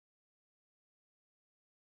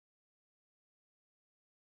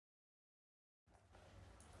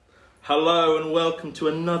Hello and welcome to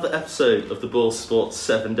another episode of the Ball Sports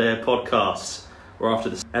 7-Day podcast, where after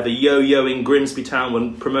this ever yo-yoing Grimsby Town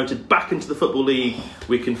when promoted back into the Football League,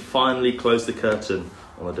 we can finally close the curtain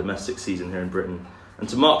on the domestic season here in Britain. And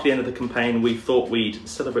to mark the end of the campaign, we thought we'd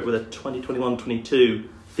celebrate with a 2021-22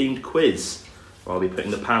 themed quiz, where I'll be putting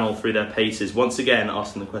the panel through their paces, once again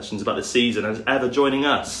asking the questions about the season. As ever, joining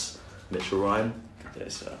us, Mitchell Ryan.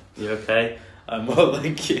 Yes, sir. You okay? I'm well,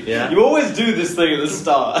 thank you. Yeah? You always do this thing at the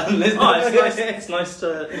start. It's nice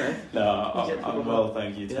to, you know. No, I'm well,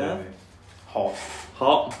 thank you, Tony. Yeah?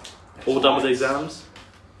 Hot? All done with the exams?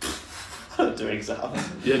 I don't do exams.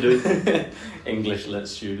 You don't do English lit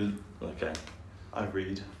student. Okay. I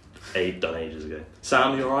read. Done ages ago.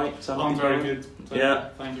 Sam, you alright? Sam, I'm very good. Yeah.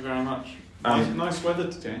 Thank you very much. Nice weather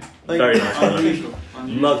today. Very nice weather. Unusual.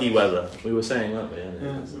 Muggy weather. We were saying, weren't we?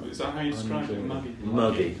 Yeah. Is that how you describe it? Muggy.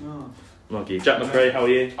 Muggy. Oh. Muggy. Jack McRae, how are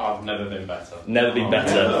you? I've never been better. Never been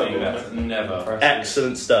better. Never.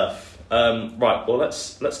 Excellent stuff. Right, well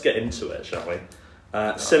let's get into it, shall we?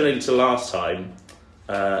 Similarly to last time,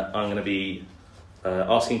 I'm going to be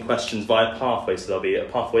asking questions via pathway. So there'll be a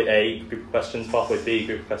pathway A group of questions, pathway B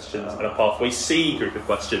group of questions, and a pathway C group of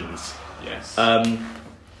questions. Yes.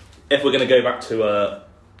 If we're going to go back to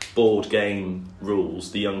board game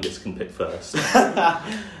rules, the youngest can pick first.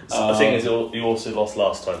 I think you also lost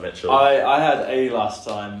last time, Mitchell. I had A last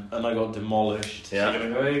time and I got demolished. Yeah. You're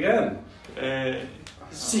going to go again?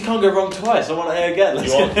 So you can't go wrong twice. I want A again.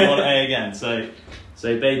 You want A again. So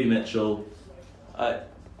baby Mitchell.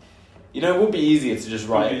 You know, it would be easier to just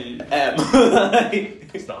write M.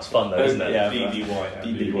 It's not as fun though, isn't it? Yeah.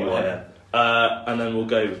 BBY. And then we'll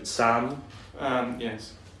go Sam.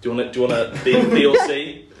 Yes. Do you want to B or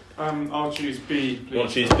C? I'll choose B, please. You want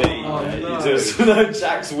to choose B? Oh, no. No,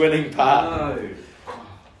 Jack's winning pat. No.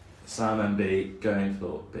 Sam and B going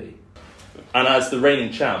for B. And as the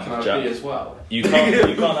reigning champ, Can I Jack, be as well? you can't.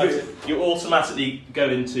 You automatically go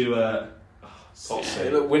into. Hey,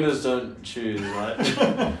 look, winners don't choose, right?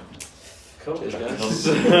 Cool. Cheers, guys.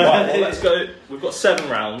 Right, well, let's go. We've got 7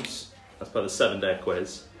 rounds as per the 7-day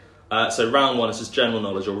quiz. So round 1 is just general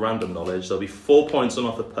knowledge or random knowledge. There'll be 4 points on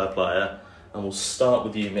offer per player, and we'll start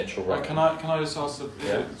with you, Mitchell. Ryan. Can I just ask, is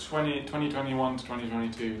Yeah. it 2021 to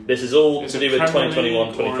 2022? This is all Is to it do with Premier 2021,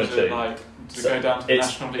 League, or is it 2022. like to So go down to the it's-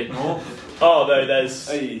 National League North? Oh no, there's.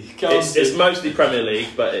 Hey, It's mostly Premier League,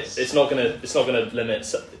 but it's not gonna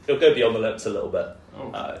limit. It'll go beyond the limits a little bit.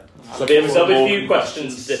 Oh. So there'll be a few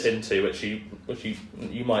questions to dip into, which you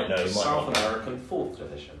might know. You might South not. American 4th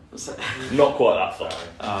division. Not quite that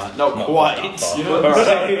far. Not quite. that far. You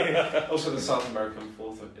know, Also the South American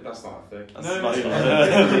 4th. That's not a thing. That's No, not it's even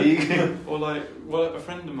not. a league. or a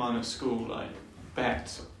friend of mine at school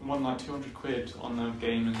won like 200 quid on a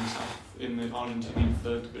game in the Argentinian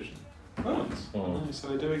 3rd division. Once. Oh. I know, so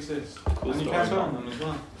they do exist. Cool And you story. can bet on them as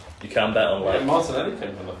well. You can bet on like. Martinelli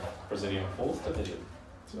came from the Brazilian 4th division.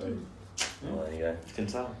 So, Well, there you go. You can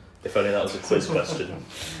tell. If only that was a quiz question.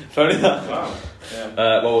 If only that. wow. Yeah.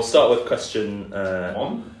 Well, we'll start with question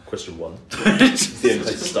 1. Question 1. It's the only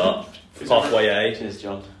place to start. Pathway A. Cheers,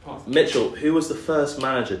 John. Mitchell, who was the first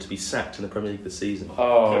manager to be sacked in the Premier League this season?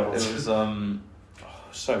 Oh, it was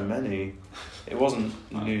so many. It wasn't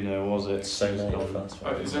Nuno, was it? So many.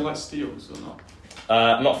 Is there like steals or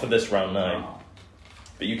not? Not for this round, no. Oh.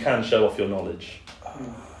 But you can show off your knowledge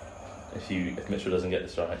if Mitchell doesn't get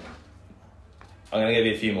this right. I'm going to give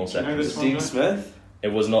you a few more Do you know seconds. this one, Dean Nick? Smith? It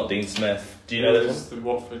was not Dean Smith. Do you know this It's the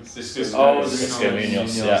Watford. Cisco Oh, Cisco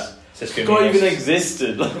Munoz. Yeah. Cisco God Munoz even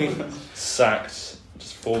existed. sacked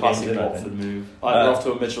just 4 games Classic in. I Watford think. move. We're off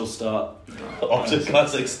to a Mitchell start. Off to a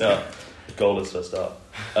classic start. Goalless for a start.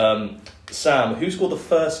 Sam, who scored the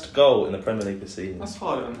first goal in the Premier League this season? That's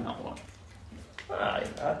harder than that one.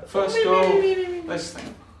 First First goal. Let's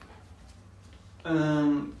think.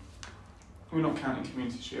 We're not counting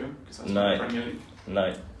Community Shield because that's No. not Premier League. No.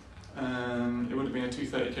 It would have been a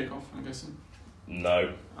 2:30 kickoff, I'm guessing.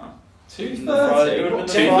 No. 2:30.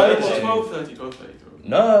 2:30. 12:30.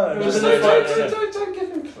 No. Don't give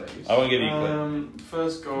him clues. I won't give you a clue.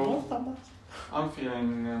 First goal. I'm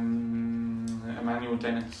feeling Emmanuel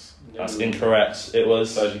Dennis. That's incorrect. It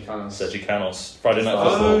was Sergi Canos. Friday Night Oh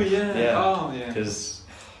Football. yeah. Yeah. Oh yeah. Because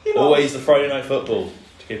always the Friday Night Football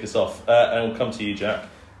to kick us off. And we'll come to you, Jack.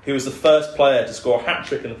 Who was the first player to score a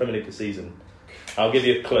hat-trick in the Premier League this season? I'll give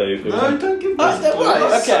you a clue. No, don't give me. right,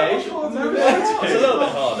 okay. It's It's a little bit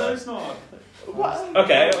harder. No, it's not. What?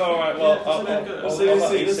 Okay, alright, well, I'll Let's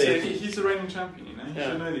let you see. see. He's the reigning champion, you know. You Yeah.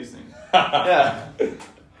 should know these things. Yeah. I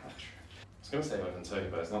was going to say Ivan Toney,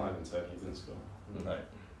 but it's not Ivan Toney. He didn't score. No.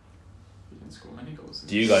 He didn't score many goals.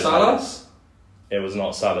 Do you guys know Salah? this? It was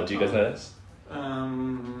not Salah. Do you guys know this?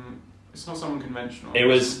 It's not someone conventional. It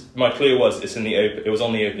was. My clue was it's in the it was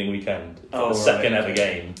on the opening weekend. The second ever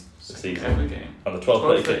game this season. Ever game. On the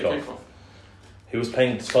 12:30 kickoff. Who was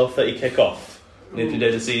playing the 12:30 kickoff? The opening day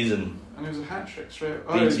of the season. And it was a hat trick straight.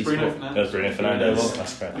 Oh, it was Bruno Fernandes. It was Bruno Fernandes.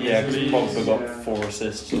 That's correct. Yeah, because Pogba got 4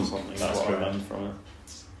 assists or something. That's what I remember from it.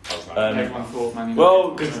 Everyone thought Man United.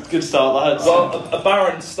 Well, good start, lads. Well, a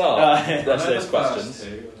barren start. That's those the questions.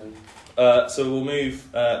 first So we'll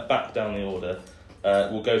move back down the order.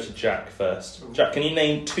 We'll go to Jack first. Jack, can you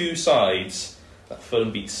name 2 sides that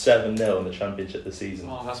Fulham beat 7-0 in the Championship this season?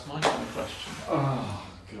 Oh, that's my kind of question. Oh,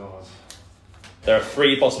 God. There are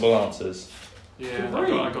 3 possible answers. Yeah,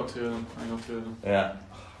 Three? I got 2 of them. Yeah.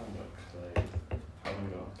 I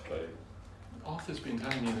haven't got a clue. Arthur's been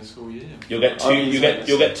telling you this all year. You'll get 2.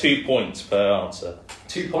 You'll get 2 points per answer.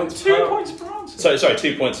 2 points 2 per... points per answer. Sorry,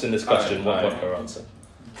 2 points in this question. Oh, 1 point right. per answer.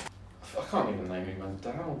 I can't even name who went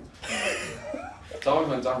down. Darwin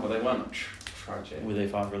went down, but they weren't tragic. With a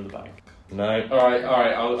fiver in the bank. No. Alright,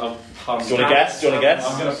 I'll punt. Do you want to guess?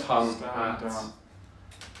 I'm going to punt Stand at down.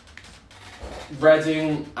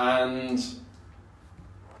 Reading and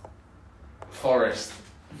Forest.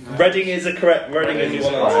 No. Reading is a correct. Reading Reading is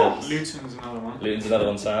is one correct. answer. Luton's another one. Luton's another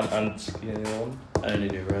one, Sam, and you know the other one. I only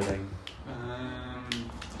knew Reading.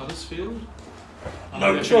 Huddersfield?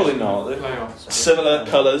 No, surely not. The playoffs. Similar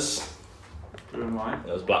colours. Blue and white.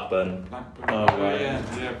 It was Blackburn. Blackburn. Oh, right. Yeah.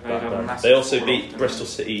 They had a Blackburn. massive They also fall-off, beat didn't Bristol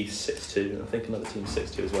they? City 6-2. I think another team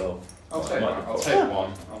 6-2 as well. I'll take Might one. be I'll four. take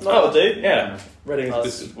one. That'll do. Yeah. Reading That's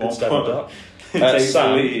is a good one step point. up. Takes the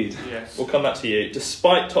Sam, lead. Yes. we'll come back to you.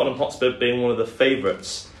 Despite Tottenham Hotspur being one of the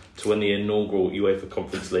favourites to win the inaugural UEFA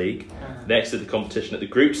Conference League, they exited the competition at the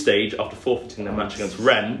group stage after forfeiting their match against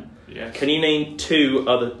Rennes. Yes. Can you name 2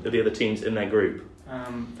 of the other teams in their group?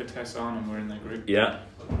 Vitesse Arnhem were in their group. Yeah.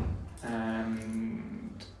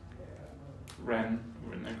 And Rennes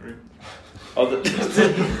were in their group.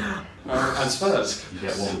 And Spurs. You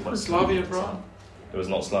get 1 point. Slavia Prague. It was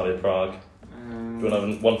not Slavia Prague. Um, Do you want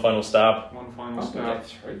to have one final stab? One final I'll stab. get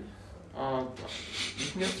 3. You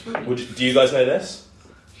can get 3. Do you guys know this?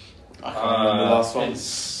 I can't remember the last one.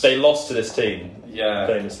 They lost to this team, Yeah.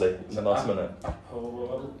 famously, in the last minute.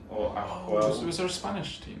 Apple or Was there a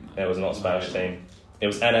Spanish team? It was not a Spanish team. It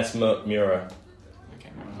was NS Mura. I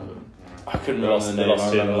can't remember them. I couldn't They remember lost- the they name. lost I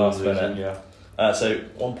two in the remember last losing, minute. Yeah. So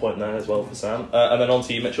 1 point now as well for Sam. And then on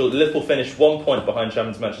to you, Mitchell. Liverpool finished 1 point behind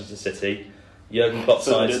champions Manchester City. Jurgen Klopp's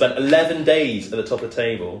So side did- spent 11 days at the top of the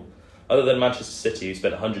table. Other than Manchester City, who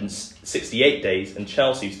spent 168 days, and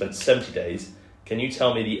Chelsea, who spent 70 days. Can you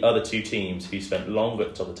tell me the other 2 teams who spent longer at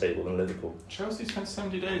the top of the table than Liverpool? Chelsea spent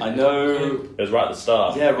 70 days. I know. It was right at the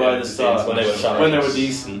start. Yeah, right at the start. When they were challengers. When they were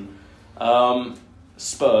decent.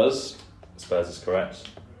 Spurs. Spurs is correct.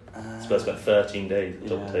 Spurs spent 13 days at the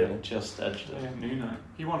top of the table. Just edged it. Yeah, Nuno.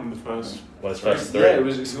 He won the first. Won his first 3. Yeah, it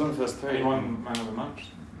was one of the first 3. He won Man of the Month.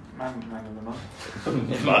 Man of the Month.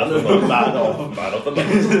 Man of the month. Man of the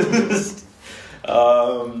month.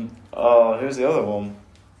 Who's the other one?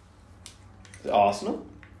 Is it Arsenal?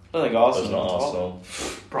 I don't think It Arsenal. was not Arsenal.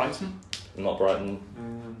 Brighton. Not Brighton.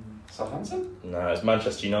 Southampton? No, it's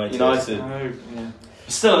Manchester United. United. Oh, yeah.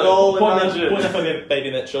 Still, Point imagine. for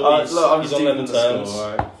baby Mitchell. He's, Look, I'm he's just on deep level in the terms.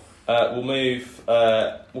 score, right? We'll move.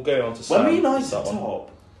 We'll go on to Sam. When were United That one. top?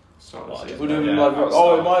 So, Would have been Yeah, like, that's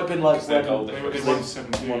oh, it not- might have been like their goal they difference. won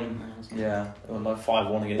 17. One. Yeah, it was like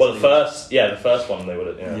 5-1 against. Well, the Leeds. first one they would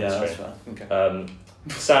have. Yeah, Yeah, that's that's true. fair. Okay.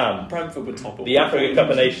 Sam, Brentford were top. the Africa Cup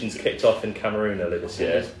of Nations kicked off in Cameroon earlier this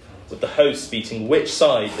year, with the hosts beating which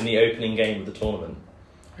side in the opening game of the tournament?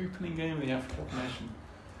 Opening game of the Africa Cup of Nation.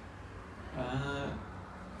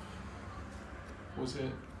 Was it?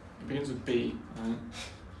 It begins with B, right?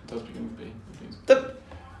 It does begin with B. It begins with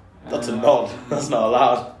That's a nod. That's not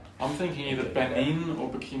allowed. I'm thinking either Benin or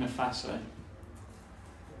Burkina Faso.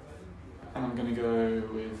 And I'm going to go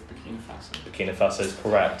with Burkina Faso. Burkina Faso is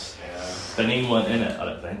correct. Yeah. Benin weren't in it, I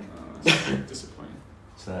don't think. That's a bit disappointing.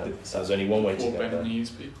 So there's only one way to Poor get there.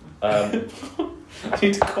 Beninese people. I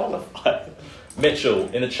need to qualify. Mitchell,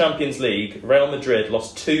 in the Champions League, Real Madrid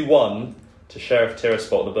lost 2-1 to Sheriff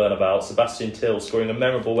Tiraspol at the Bernabeu. Sebastian Till scoring a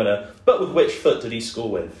memorable winner, but with which foot did he score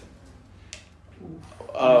with?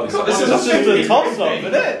 This is just a toss-up,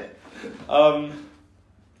 isn't it?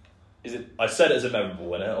 Is it? I said it as a memorable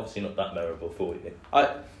winner, obviously not that memorable for you.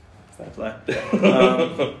 Fair play.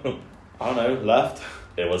 I don't know. Left.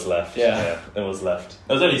 It was left. Yeah. It was left.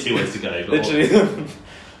 There was only 2 ways to go. But Literally.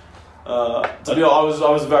 To be honest, I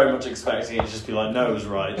was very much expecting it to just be like, no, it was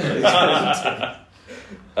right. And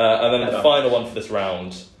then the final one for this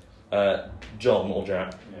round, John or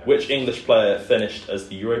Jack. Yeah. Which English player finished as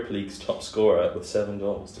the Europa League's top scorer with 7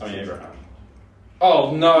 goals? Tony Abraham.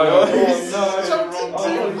 Oh no! Oh, He's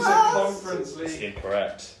a Conference It's League.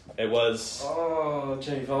 incorrect. It was Oh,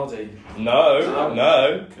 Jamie Vardy.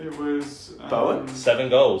 no. It was Bowen? 7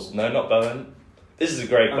 goals. No, not Bowen. This is a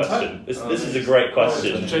great Antonio? question. This is a great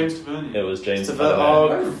question. James Tavernier. It was James It's a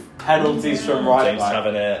Tavernier. penalties from right James back.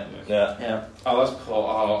 Tavernier. Yeah. Yeah. Oh, that's poor.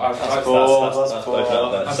 Oh, That's poor. That's both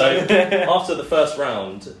up there. So after the first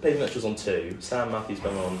round, Dave Mitchell's on 2, Sam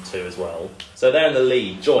Matthews-Bowman on 2 as well. So they're in the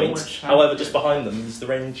lead, joint. Former champ. However, just behind them is the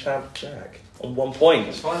reigning champ Jack on 1 point.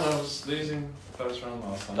 It's fine. I was losing first round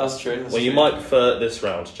last time. That's true. Well, you might prefer this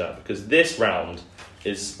round, Jack, because this round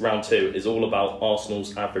round 2 is all about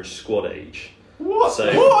Arsenal's average squad age. What?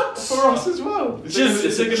 So- What? For us as well? Is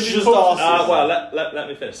it gonna be just positive? ask. Well, let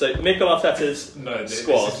me finish. So Mikel Arteta's No, this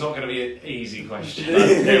squad. is not going to be an easy question.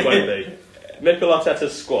 It won't be. Mikel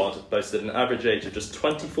Arteta's squad boasted an average age of just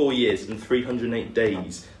 24 years and 308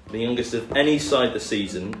 days, the youngest of any side this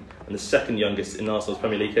season, and the second youngest in Arsenal's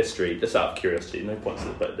Premier League history. Just out of curiosity, no points,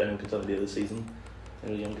 but anyone can tell me the other season.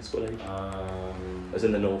 Any youngest squad age? As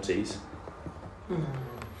in the noughties.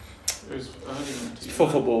 It was early 90s. For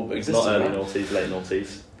football It's existed. not early right? noughties, late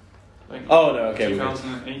noughties. Like Oh no, okay.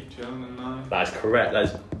 2008, 2009. That is correct. That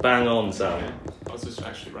is bang on, Sam. Okay. I was just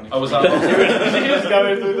actually running. Oh, was through that? He was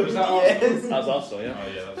going through the Was that Arsenal? years. That was Arsenal, yeah. Oh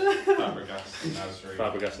yeah, that's Fabregas, Nasri,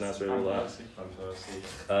 Fabregas, Nasri, all that.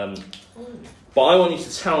 Van Persie. But I want you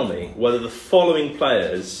to tell me whether the following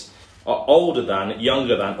players are older than,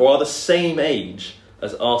 younger than, or are the same age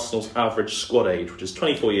as Arsenal's average squad age, which is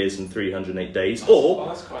 24 years and 308 days, Oh, or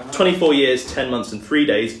that's quite high. 24 years, 10 months and 3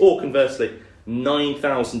 days, or conversely,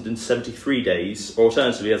 9,073 days, or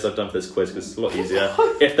alternatively, as I've done for this quiz because it's a lot easier,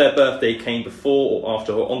 if their birthday came before or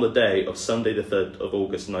after or on the day of Sunday the 3rd of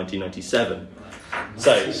August 1997.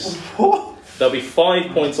 So, there'll be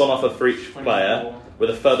 5 points on offer for each player, 24. with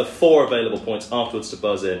a further 4 available points afterwards to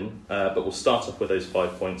buzz in, but we'll start off with those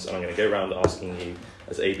 5 points, and I'm going to go around asking you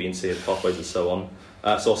as A, B and C and pathways and so on.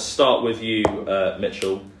 So I'll start with you,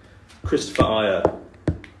 Mitchell. Christopher Ayer,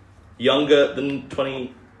 younger than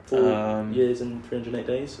 24 years and 308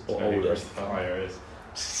 days, or older? Fire is.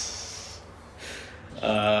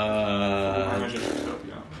 Manager picked up,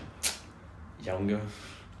 yeah. Younger.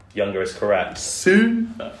 Younger is correct.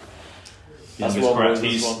 Soon. Younger is one correct. was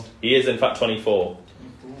this one. He is in fact 24.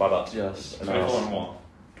 By about Yes. 24 and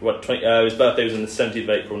what? his birthday was on the 17th of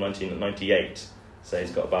April 1998. So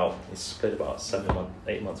he's played about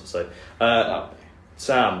 8 months or so.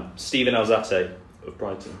 Sam, Steven Alzate of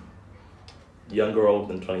Brighton. Younger or older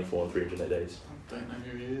than 24 and 308 days? I don't know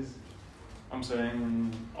who he is. I'm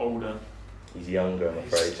saying older. He's younger, I'm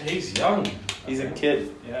afraid. He's young. He's a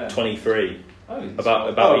kid. Yeah. 23. Oh, he's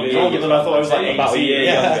About Oh, a he's year. older than I thought. I was like about a 18. year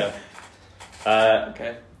Yeah. younger.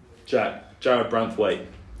 Okay. Jared Branthwaite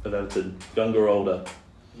of Everton. Younger or older?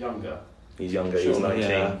 younger. He's younger. Sure, he's 19.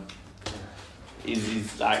 yeah.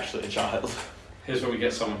 He's actually a child. Here's where we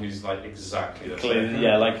get someone who's like exactly the Clearly, same.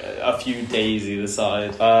 yeah, like a few days either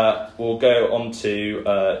side. We'll go on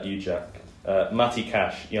to you, Jack. Matty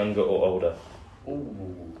Cash, younger or older?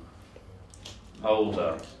 Ooh.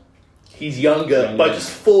 Older. He's younger, Younger. by just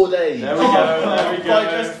 4 days. There we go. There we go. By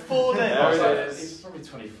just 4 days. I was There like, it is. he's probably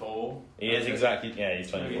 24. He is exactly, yeah,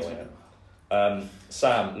 he's Maybe 24. 20.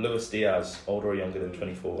 Sam, Luis Diaz, older or younger than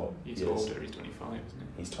 24 He's years? older, he's 25, isn't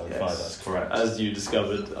He's 25, Yes. that's correct. As you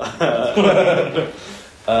discovered.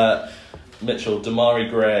 Mitchell, Damari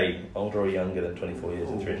Gray, older or younger than 24 years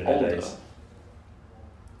and 308 older. days?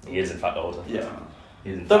 He is in fact older. he? Yeah. He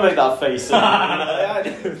is in Don't fact make that face.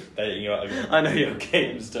 dating you out again. I know your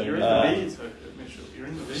games, don't You're in you? the lead, so, Mitchell. You're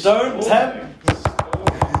in the lead. Don't Oh,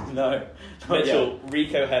 tempt. No. Mitchell,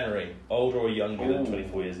 Rico Henry, older or younger than Ooh.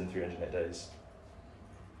 24 years and 308 days?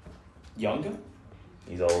 Younger?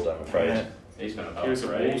 He's older, I'm afraid. Yeah. He's been about He was at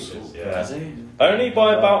for ages, Walsall. yeah. Has he? Only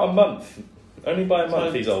by about a month. Only by a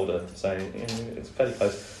month he's older, so it's fairly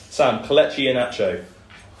close. Sam, Kelechi Iheanacho,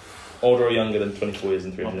 older or younger than 24 years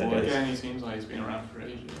and My 308 boy, days? again, he seems like he's been around for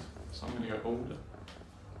ages, so I'm going to go older.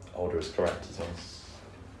 Older is correct as well.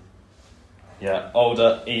 Yeah,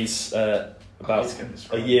 older. He's about He's getting this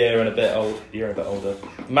a right. year and a bit older.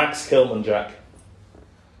 Max Kilman, Jack.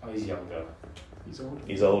 Oh, he's younger. He's older.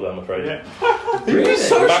 He's older, I'm afraid. Yeah. Really?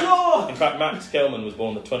 So Max- sure! In fact, Max Kilman was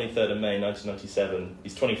born the 23rd of May 1997.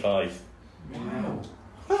 He's 25. Wow.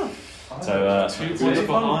 So, 2 Good points fun.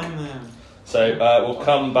 behind them. So we'll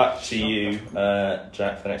come back to you,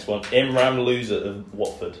 Jack, for the next one. Imran Loser of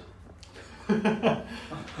Watford.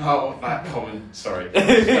 Oh, that comment. Sorry.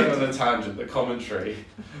 Just going on a tangent. The commentary.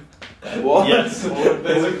 What? Yes.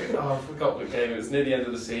 There's I forgot what game. It was near the end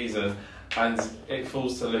of the season, and it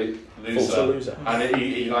falls to False Loser. Loser. And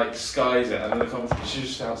he like skies it, and then the commentary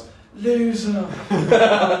just shouts, Loser.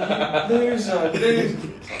 Loser.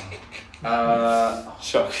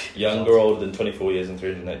 Shock. Younger or older than 24 years and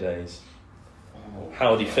 308 days.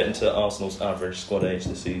 How would he fit into Arsenal's average squad age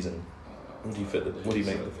this season? What do you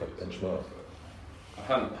make the benchmark? I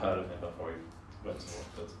hadn't heard of him before he went to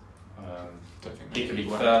Watford. Don't think He could be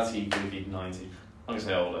well. 30, he could be 90. I'm going to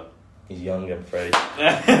say older. He's young, I'm afraid.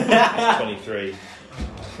 He's 23.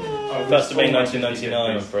 1st of May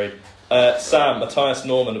 1999, I'm afraid. Sam, Matthias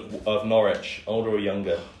Norman of Norwich, older or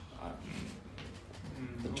younger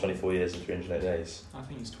than 24 years and 308 days? I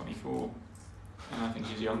think he's 24, and I think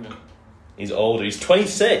he's younger. He's older, he's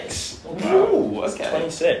 26. Ooh, okay.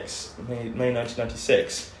 26, May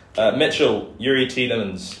 1996. Mitchell, Yuri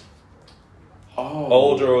Tielemans,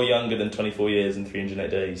 older or younger than 24 years and 308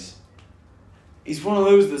 days? He's one of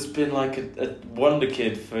those that's been like a wonder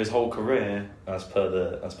kid for his whole career. As per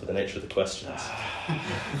the nature of the questions.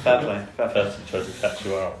 Fair play. First, try to catch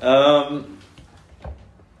you out.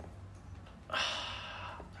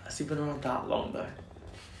 Has he been around that long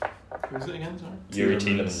though? Who is it again, sorry? Yuri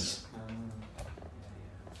Tielemans.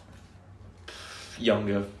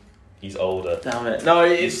 Younger. He's older. Damn it. No,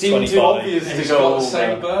 it He's seemed 25. too obvious to He's go got the older.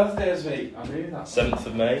 same birthday as me. I knew that. 7th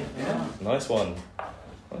of May. Yeah. Nice one.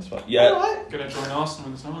 Yeah. Gonna join Arsenal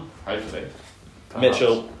in the summer. Hopefully.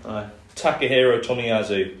 Mitchell, Aye. Takahiro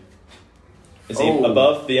Tomiyasu. Is he Oh.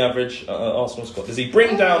 above the average Arsenal squad? Does he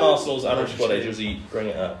bring down Arsenal's average squad age, or does he bring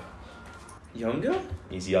it up? Younger?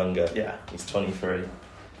 He's younger. Yeah. He's 23.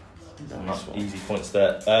 Nice one. Easy points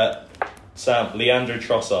there. Sam, Leandro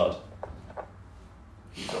Trossard.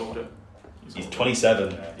 He's older. He's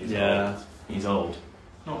 27. Yeah. He's old.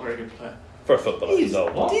 Not a very good player. For a footballer, he's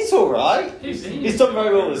old. What? He's alright. He's done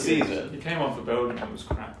very well this season. He came on for Belgium and it was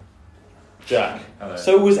crap. Jack. Hello.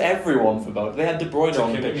 So was everyone for both. They had De Bruyne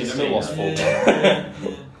on the Took him pitch and to still me, lost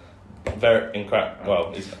 4. Very incredible.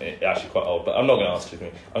 Well, he's actually quite old, but I'm not going to ask him.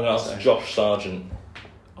 I'm going to ask Josh Sargent,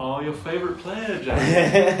 Oh, your favourite player, Jack.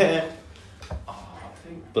 I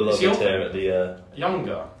think beloved Is he older? here at the.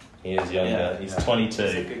 younger. He is younger. Yeah. He's Yeah.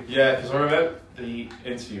 22. Yeah, because I remember the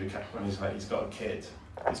interview with Jack when he's like, he's got a kid.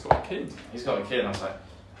 He's got a kid. He's got a kid, and I was like,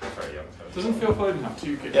 very young. Doesn't Phil Foden have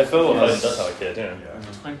 2 kids? Yeah, Phil He has. does have a kid, yeah.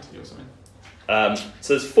 20 or something.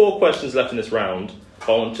 So there's 4 questions left in this round.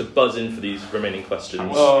 I want to buzz in for these remaining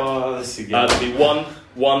questions. Oh, this is good. There'll be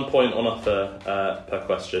one point on offer per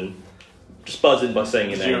question. Just buzz in by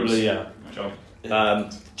saying your names. Presumably, yeah.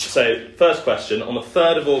 John. So, first question. On the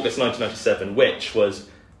 3rd of August 1997, which was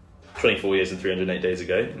 24 years and 308 days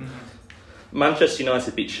ago, Manchester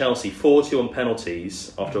United beat Chelsea 4-2 on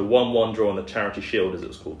penalties after a 1-1 draw in the Charity Shield, as it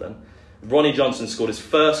was called then. Ronnie Johnson scored his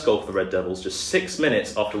first goal for the Red Devils just 6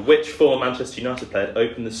 minutes after which former Manchester United player had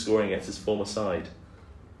opened the scoring against his former side.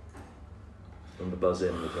 Remember, buzz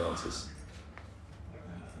in with your answers.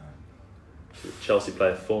 Chelsea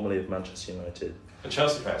player formerly of Manchester United. A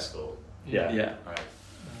Chelsea player scored. Yeah. Yeah. Right.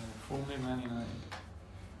 Formerly Man United.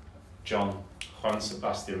 John. Juan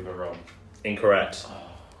Sebastian Veron. Incorrect.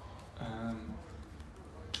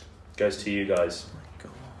 Goes to you guys.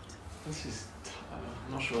 This is.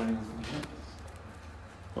 I'm not sure anyone's going to get this.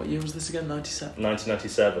 What year was this again? 97?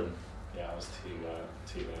 1997. Yeah, I was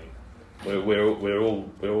too late.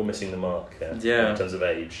 We're all missing the mark here Yeah. in terms of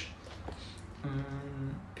age.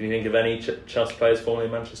 Can you think of any Chelsea players formerly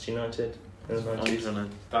of Manchester United in the 90s?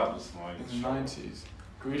 That was my. In the 90s.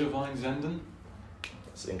 Guido Vine Zenden?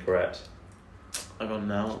 That's incorrect. I got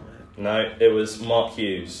now. No, it was Mark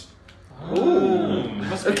Hughes. Ooh.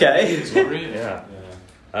 Must be Okay. his career. Yeah.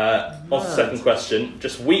 Yeah. On to the second question.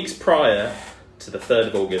 Just weeks prior to the 3rd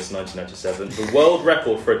of August 1997, the world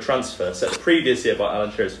record for a transfer set the previous year by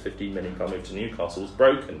Alan Shearer's £15 million move to Newcastle was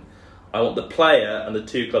broken. I want the player and the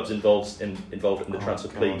 2 clubs involved in the transfer,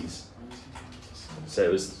 God. please. So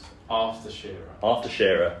it was After Shearer. after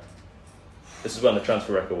Shearer. This is when the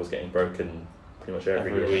transfer record was getting broken pretty much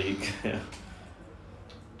every year. week. Yeah.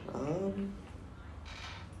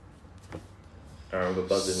 I remember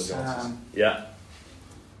buzzing with the answers. Sam. Yeah,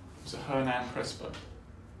 Was it Hernan Crespo?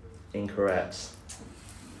 incorrect.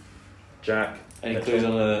 Jack? Any clues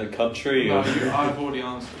on a country? No, Or? I've already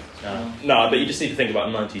answered. No. No, but you just need to think about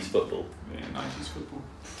 90s football. Yeah, 90s football.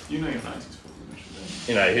 You know your 90s football, Mitchell,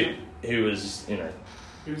 You know, who was,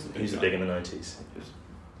 Who's the big who's the guy? big in the 90s?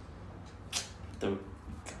 There were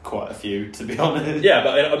quite a few, to be honest. Yeah,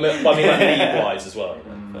 but I mean like league-wise as well.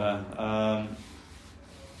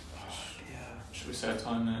 Should we set a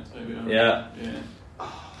time there? So, Yeah. Yeah.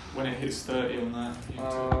 When it hits 30 on that.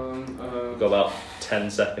 We've got about 10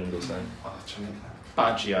 seconds or so.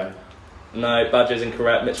 Baggio. No, Badger's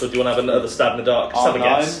incorrect. Mitchell, do you want to have another stab in the dark? Just have a R9.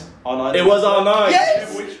 guess. R9. It was R9!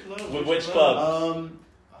 Yes! With which club?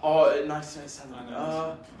 Oh, 1997. I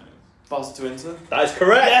know. Barca to Inter. That is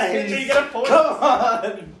correct. Yes. Do you get a point? Come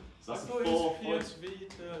on. I thought it was PSV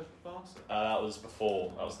to Barca. That was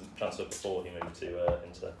before. That was the transfer before he moved to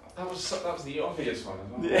Inter. That was the obvious one as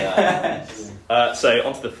well. Yeah. So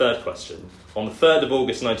on to the third question. On the 3rd of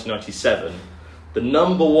August 1997, the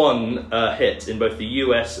number one hit in both the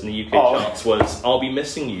US and the UK charts was "I'll Be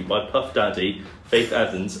Missing You" by Puff Daddy, Faith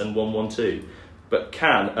Evans, and 112. But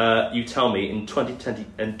can you tell me in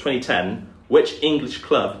 2010 which English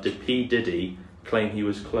club did P Diddy claim he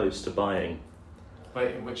was close to buying?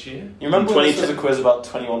 Wait, in which year? You remember when this was a quiz about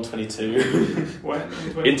 21-22? When?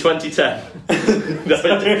 In 2010. No,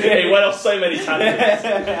 it went off so many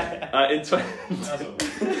tangents.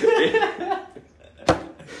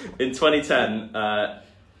 In 2010,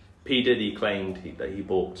 P Diddy claimed that he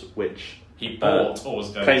bought which... He bought or was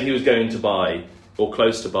going claimed he was going to buy, or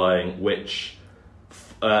close to buying, which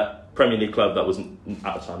Premier League club that was at the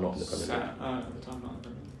time not in the Premier League. At the time not in the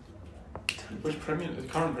Premier League. Which Premier League? The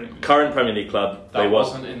current Premier League? Current Premier League club. That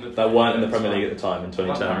wasn't in the That weren't in the Premier League at the time in That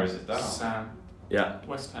 2010. narrows it down. Sam. Yeah,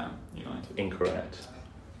 West Ham United. incorrect.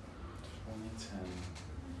 2010.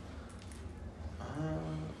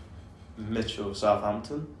 Mitchell,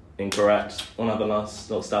 Southampton. Incorrect. Want to have a last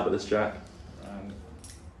little stab at this, Jack?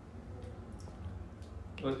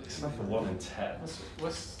 Well, it's like a 1 in 10.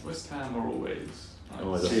 West Ham are always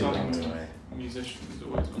Always a signing feeling, anyway. musicians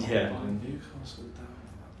always. want to Yeah. buy. Newcastle down.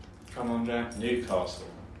 Come on, Jack. Newcastle.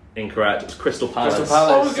 Incorrect. It was Crystal Palace. Crystal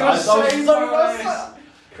Palace. I was gonna say Palace. It was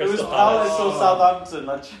Crystal Palace or Southampton.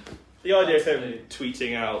 The idea of him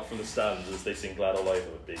tweeting out from the stands as they sing "Glad All Over"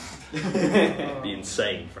 would be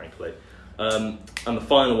insane, frankly. And the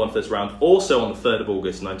final one for this round, also on the 3rd of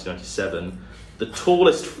August 1997, the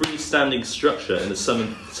tallest freestanding structure in the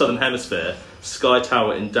southern hemisphere, Sky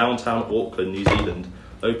Tower in downtown Auckland, New Zealand,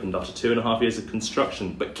 opened after 2.5 years of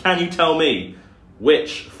construction. But can you tell me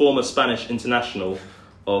which former Spanish international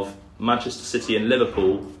of Manchester City and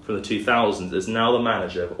Liverpool from the 2000s is now the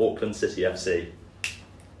manager of Auckland City FC?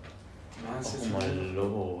 Oh my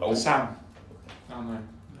lord. Oh, Sam. Oh,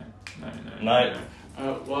 no.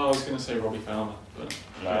 Well, I was going to say Robbie Fowler, but...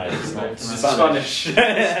 No, it's not. Spanish.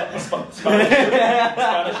 Spanish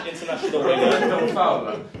international winger.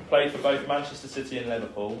 Fowler. Played for both Manchester City and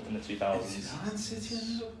Liverpool in the 2000s. Man City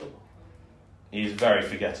and Liverpool. He's very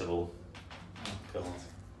forgettable. God.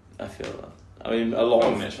 I feel that. I mean, a lot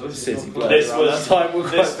Oh, of Mitchell, this is City your players This around was that time were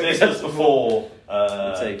quite this was forgettable. before The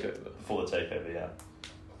takeover. Before the takeover, yeah.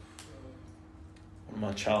 One of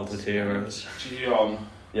my childhood heroes. Gion.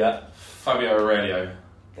 Yeah. Fabio Aurelio.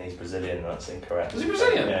 He's Brazilian. That's incorrect. Was he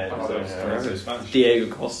Brazilian? Yeah, he's Oh, Brazilian. that was Spanish.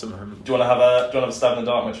 Diego Costa, man. Do you want to have a stab in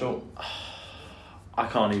the dark, Mitchell? I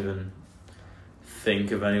can't even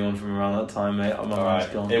think of anyone from around that time, mate. My mind's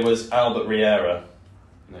gone. It was Albert Riera.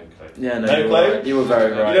 No clue. Yeah, No you were clue? right. You were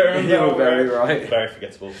very right. You don't remember You were that very one? right. Very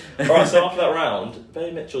forgettable. Alright, so after that round,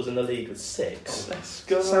 Barry Mitchell's in the league with 6. Let's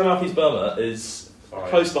go. Sam Matthews Burma is Five.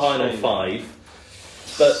 close behind on Shame. 5.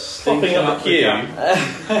 But popping up the queue,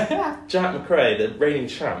 Africa. Jack McRae, the reigning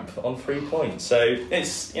champ, on 3 points. So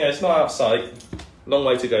it's not out of sight. Long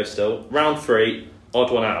way to go still. Round 3,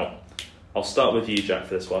 odd one out. I'll start with you, Jack,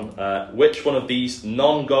 for this one. Which one of these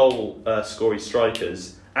non-goal scoring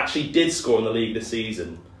strikers actually did score in the league this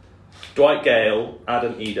season? Dwight Gale,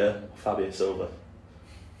 Adam Eder, or Fabio Silva?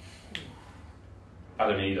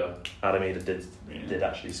 Adam Eder. Adam Eder did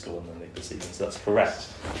actually score in the league this season, so that's correct.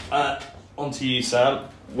 On to you, Sam.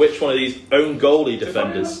 Which one of these own goalie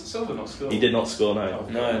defenders? Silver not scored. He did not score, no.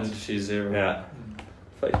 No, and she's 0. Yeah.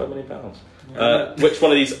 £35 million. Which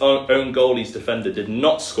one of these own goalies defender did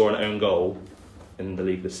not score an own goal in the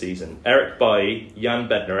league this season? Eric Bailly, Jan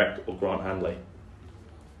Bednarek, or Grant Hanley?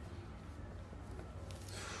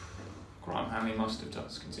 Graham Hanley must have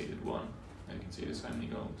just conceded 1. They conceded so many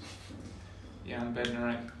goals. Jan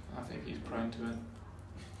Bednarek, I think he's prone to it.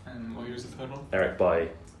 And what was the third one? Eric Bailly.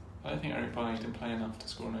 I don't think Eric Bailly didn't play enough to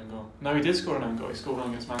score an own goal. No, he did score an own goal. He scored one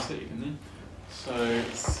against Man City, didn't he? So,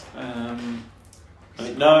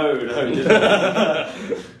 No, he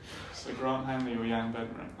didn't. so Grant Hanley or Jan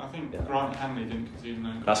Bednarek. I think Yeah. Grant Hanley didn't concede an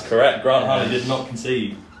own goal. That's correct. Grant Hanley did not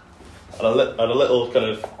concede. Had a little kind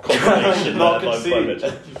of confirmation Not there by concede.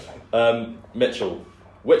 Mitchell. Mitchell,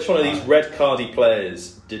 which one of these red cardy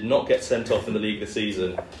players did not get sent off in the league this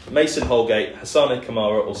season? Mason Holgate, Hassane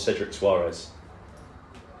Kamara, or Cedric Suarez?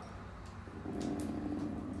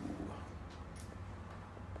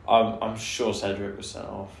 I'm sure Cedric was sent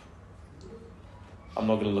off. I'm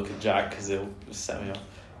not going to look at Jack because he'll set me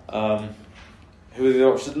off. Who are the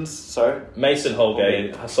options? Sorry? Mason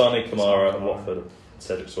Holgate, Holgate. Hassane Kamara, Kamara. and Watford,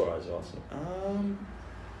 Cedric Suarez, of Arsenal.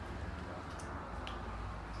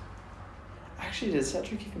 Actually, did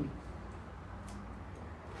Cedric even?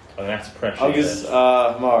 I'm going to have to pressure I you. guess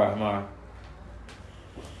Kamara.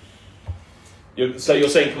 So you're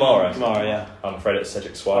saying Kamara? Kamara, yeah. I'm afraid it's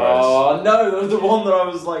Cedric Suarez. Oh no, that was the one that I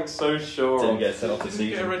was like so sure Didn't of. get sent off the Didn't he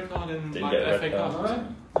get a season. red card in Didn't like get a FA red Cup? card. or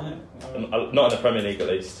something? Not in the Premier League, at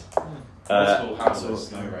least. Multiple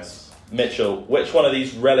hassles, no reds. Mitchell, which one of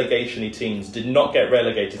these relegation-y teams did not get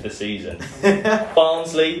relegated this season?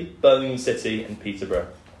 Barnsley, Birmingham City, and Peterborough.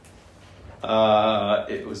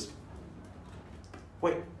 It was.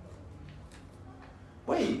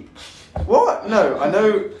 Wait. What? No, I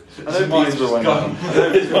know Peterborough went down.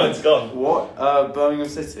 His mind's gone. What? Birmingham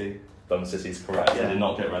City. Birmingham City is correct. Yeah. They did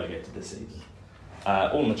not get relegated this season.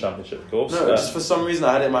 All in the Championship, of course. No, just for some reason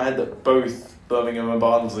I had it in my head that both Birmingham and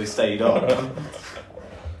Barnsley stayed up.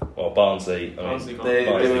 Well, Barnsley, I Barnsley mean, got they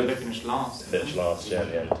Barnsley were- finished last. finished last year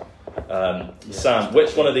at the end. Sam,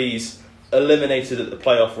 which one of these eliminated at the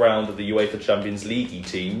playoff round of the UEFA Champions League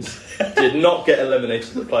teams did not get eliminated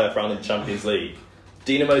at the playoff round of the Champions League?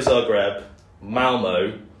 Dinamo Zagreb,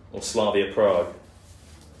 Malmo, or Slavia Prague?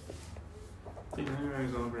 Dinamo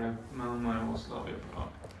Zagreb, Malmo or Slavia Prague.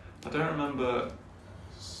 I don't remember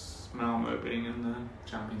Malmo being in the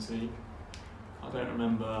Champions League. I don't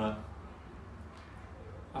remember.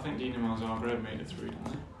 I think Dinamo Zagreb made it through, didn't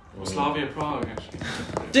they? Or Slavia Prague, actually.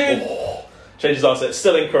 Dude! Change his answer. It's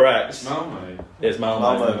still incorrect. It's Malmo. It's Malmo.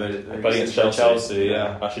 Malmo, but They played against Chelsea.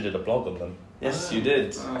 yeah. I actually did a blog on them. Yes, you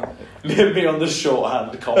did. Oh. Me on the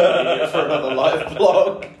shorthand copy for another live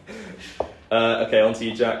blog. Okay, on to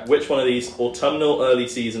you, Jack. Which one of these autumnal early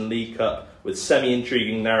season League Cup with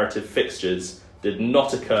semi-intriguing narrative fixtures did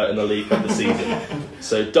not occur in the League Cup this season?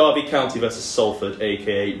 So Derby County versus Salford,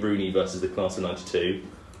 aka Rooney versus the Class of 92.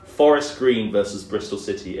 Forest Green versus Bristol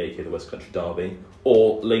City, aka the West Country Derby.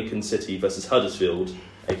 Or Lincoln City versus Huddersfield,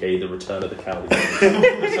 aka the Return of the Cowley.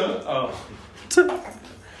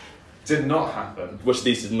 Did not happen. Which of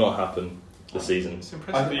these did not happen this season? It's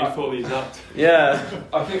impressive that you thought these up. Yeah.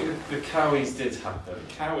 I think the Cowies did happen.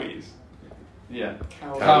 Cowies. Yeah.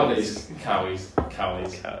 Cowies.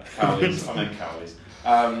 Cowies. I meant Cowies.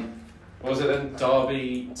 What was it then?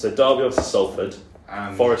 Derby So Derby versus Salford,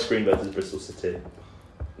 and... Forest Green versus Bristol City,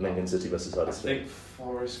 Lincoln City versus I Huddersfield. think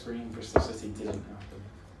Forest Green, Bristol City didn't happen.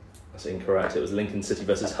 That's incorrect. It was Lincoln City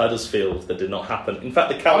versus Huddersfield that did not happen. In fact,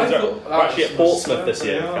 the Cowleys I are thought are actually at that Portsmouth was this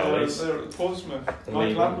year. The They're Cowleys. at Portsmouth. In Michael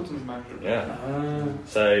League. Appleton's manager. Yeah.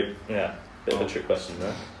 So yeah, bit of a trick question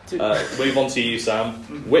there. Move on to you, Sam.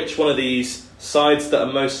 Which one of these sides that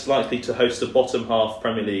are most likely to host a bottom half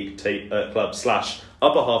Premier League club /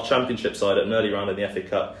 upper half Championship side at an early round in the FA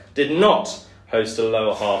Cup did not host a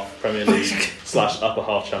lower half Premier League / upper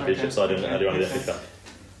half Championship side in an early round of the FA Cup?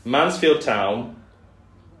 Mansfield Town,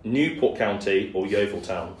 Newport County, or Yeovil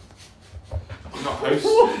Town? Not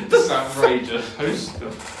host. This is outrageous. Host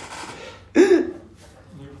them.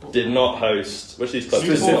 Newport. Did not host. Which of these clubs?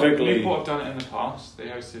 Specifically- Newport have done it in the past. They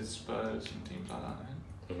hosted Spurs and teams like that. I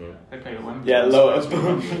think. Mhm. They played at Wembley. Yeah, lower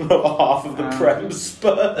Spurs. half of the Prem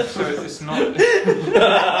Spurs. So it's not.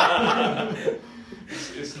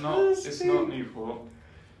 It's not Newport.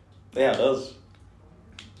 Yeah, it does.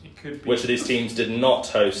 It could be. Which of these teams did not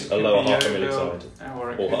host it a could lower be half Premier League Yeovil, side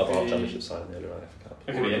or it or could upper half be- Championship side in the early round of the FA Cup?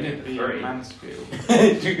 It could be any of It the be three. Mansfield.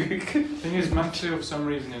 Thing is, Mansfield for some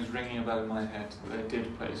reason is ringing a bell in my head that they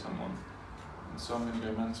did play someone, and so I'm going to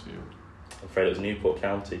go Mansfield. I'm afraid it was Newport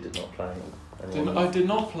County did not play. Anyone? I did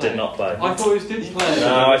not play. Did not play. I thought it did play.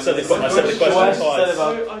 No, I said the question Twice. twice.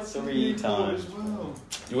 About I said 3 Newport times. as well.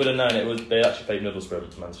 You would have known it was. They actually played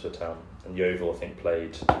Middlesbrough, Mansfield Town, and Yeovil I think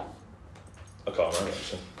played. I can't remember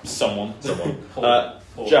actually. Someone.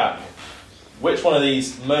 Paul. Jack, which one of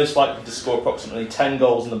these most likely to score approximately 10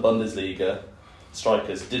 goals in the Bundesliga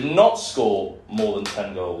strikers did not score more than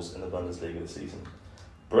 10 goals in the Bundesliga this season?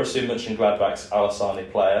 Borussia Mönchengladbach's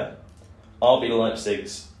Alassane Player, RB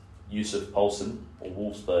Leipzig's Yusuf Poulsen, or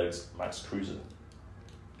Wolfsburg's Max Kruse?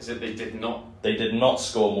 Is it they did not? They did not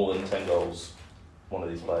score more than 10 goals, one of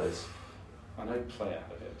these players. I know Player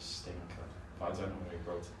had a bit of a stinker, but I don't know who he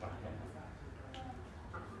brought it back on.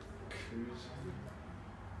 Cruz.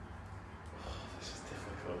 Oh, this is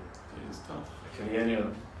difficult. It is tough. Can he any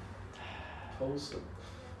other? Paulson.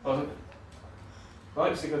 Oh,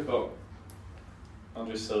 Leipzig have got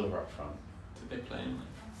Andre Silva up front. Did they play him?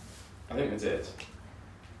 I think they did.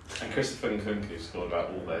 And Christopher Nkunku scored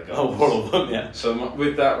about all their Oh, goals. all of them, yeah. So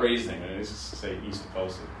with that reasoning, I'm going to say Yusuf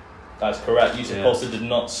Poulsen. That's correct. Yusuf Yeah. Poulsen did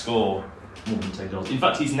not score more than 10 goals. In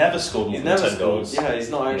fact, he's never scored more He's than never 10 scored. goals. Yeah, he's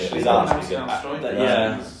not actually he's that. not actually good. Striker.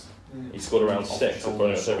 Yeah. He scored around 6 Off-shoulder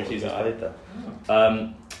according to every sort of season he's guy. played there.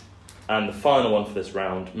 And the final one for this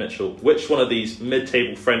round, Mitchell, which one of these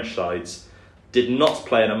mid-table French sides did not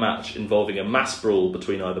play in a match involving a mass brawl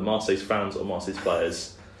between either Marseille's fans or Marseille's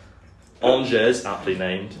players? Angers, aptly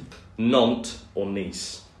named, Nantes or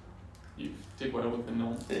Nice? You did well with the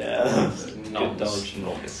Nantes. Yeah. Good dodge.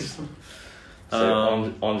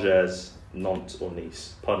 So Angers, Nantes or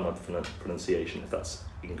Nice? Pardon my pronunciation if that's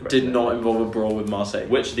incorrect. Did not involve a brawl with Marseille.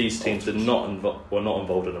 Which of these teams were not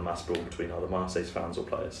involved in a mass brawl between either Marseille's fans or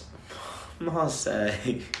players?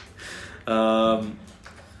 Marseille.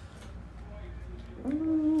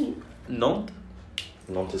 Nantes?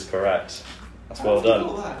 Nantes is correct. That's well done.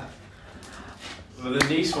 Well, the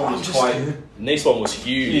Nice one was quite... Nice one was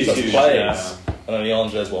huge. That's Huge, players. yeah. And then the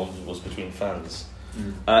Angers one was between fans.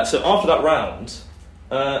 So after that round,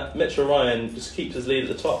 Mitchell Ryan just keeps his lead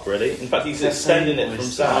at the top, really. In fact, he's extending it from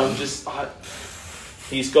Sam.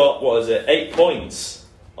 He's got, 8 points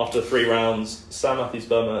after 3 rounds. Sam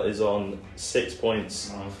Matthews-Burma is on 6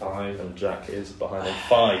 points. 5. And Jack is behind on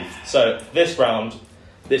 5. So this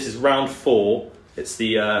is round 4. It's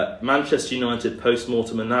the Manchester United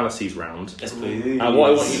post-mortem analyses round. Yes, please. And what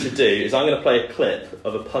I want you to do is I'm going to play a clip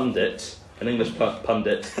of a pundit, an English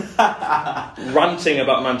pundit, ranting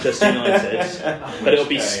about Manchester United, but it'll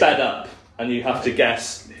be sped up, and you have to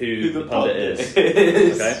guess who the pundit is.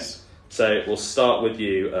 Okay? So we'll start with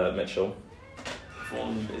you, Mitchell.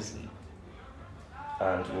 One isn't.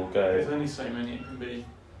 And we'll There's go... only so many it can be.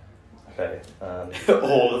 Okay.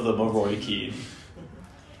 All of them are Roy Keane.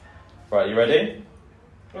 Right, you ready?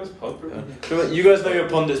 Where's Pogba? You guys know your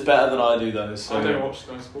pundits better than I do, though. So I don't watch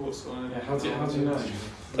Sky Sports, so I How do you know?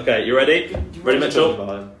 Okay, you ready? Ready, Mitchell?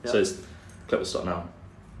 Yeah. So this clip will start now.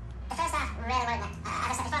 The first half really worried me.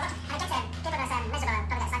 As I said before, and against him, people was miserable,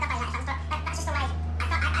 probably get slagged off by United fans, but that's just the way. I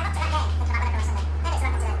looked at that game thinking about Liverpool on Sunday. Maybe it's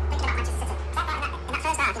Liverpool today, thinking about Manchester City. In that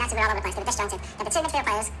first half, United were all over the place. They were disjointed. They had the 2 midfield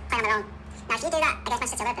players playing on their own. Now, if you do that against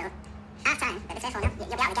Manchester Liverpool, half time, at the 3-4 now,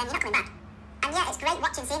 you'll be out of the game, you're not coming back. And yeah, it's great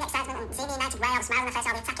watching, seeing the excitement and seeing the United way, all the smiling on the face,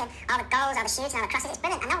 all the attacking, all the goals, all the shoots, and all the crosses. It's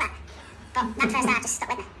brilliant, I know that. But that first half just stuck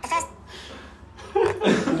with me. The first...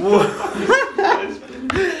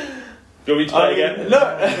 Do you want me to play again? No,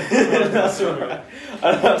 that's alright. I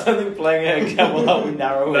don't think playing it again will help me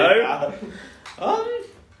narrow it down.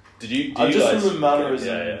 Did you I just guys... remember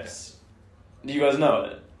mannerisms. Yeah. Do you guys know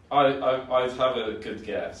it? I'd have a good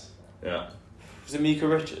guess. Yeah. Was it Mika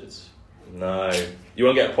Richards? No. You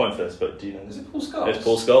won't get a point for this, but do you know? Is it Paul Scholes? It's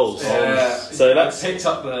Paul Scholes. Yeah. So Picked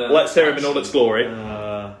up the... let's hear him in all its glory.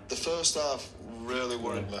 The first half really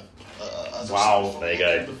worried me. Wow, there you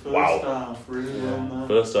go. The first Wow. half really well done.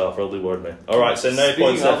 First half really worried me. Alright, so no Speaking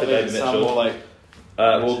points there of for it, David sound Mitchell. more like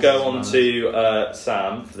We'll Richards go on is to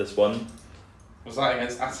Sam for this one. Was that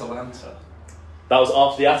against Atalanta? That was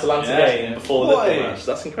after the Atalanta Yeah, game, yeah. before the Boy. Liverpool match.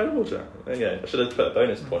 That's incredible, Jack. There you go. I should have put a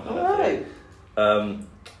bonus point on that. Alright.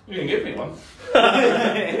 You can give me one.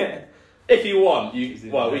 If you want, you.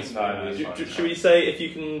 Well, No, it's fine. should we say if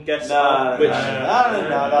you can guess No, which? no,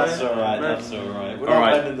 that's alright, that's alright. We're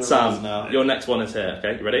not bending the Alright, Sam, rules now. your next one is here.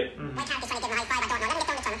 Okay, you ready? I can't be trying to give him a high five, I don't know. Let me get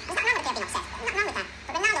on the tunnel. There's nothing wrong with being upset. Nothing wrong with that.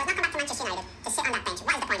 But Ronaldo has not come back to Manchester United to sit on that bench.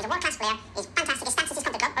 What is the point? He's a world-class player. He's fantastic. His stats since he's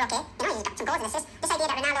come to the club are okay. You know, he's got some goals and assists. This idea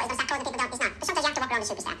that Ronaldo is going to start closing people down, he's not. But sometimes you have to walk around the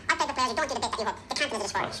superstar. I've played with players who don't do the bit that you hope. They can't deliver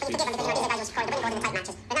the squad. But you forgive them because you know these are guys who score the winning goals in the tight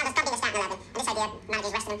matches. Ronaldo's got to be in the starting 11. And this idea,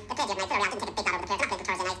 managers resting him. They played the other night. Villarreal didn't take a big bat over the player. They're not playing for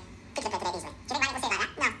Thursday night. Could have played today easily. Do you think Ryan will say it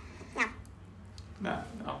like that? No.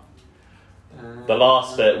 No. The last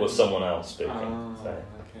bit was someone else speaking. Oh, So.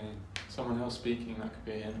 okay. Someone else speaking, that could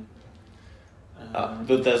be him.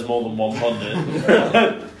 But there's more than one pundit.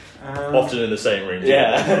 Often in the same room.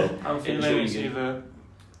 Yeah. I'm feeling it's Intriguing. either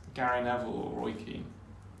Gary Neville or Roy Keane.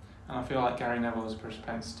 And I feel like Gary Neville has a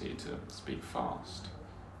propensity to speak fast.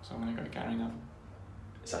 So I'm going to go Gary Neville.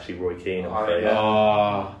 It's actually Roy Keane. I'm Oh, afraid.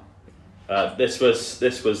 Ah. This was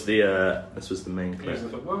the main He clip.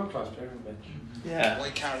 was a world-class player, wasn't he? Yeah. Why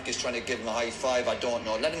Carrick is trying to give him a high five, I don't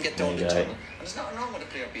know. Let him get down There the you go. tunnel. And there's nothing wrong with a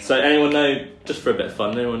player being... So anyone know, just for a bit of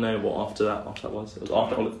fun, anyone know what after that was? It was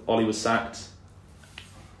after Ollie was sacked.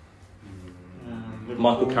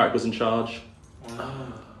 Michael Carrick was in charge.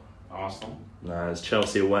 Arsenal. No, it's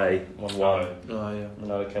Chelsea away, 1-1. Oh, yeah.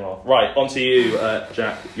 No, it came off. Right, on to you,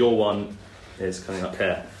 Jack. Your one is coming up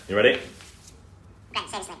here. You ready? Right,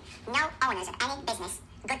 seriously. No owners of any business,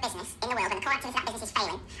 good business, in the world, and the core activity of that business is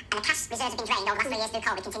failing, and the cash reserves have been drained over the last 3 years through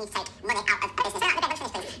COVID, continue to take money out of a business.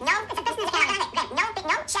 No, it's a business,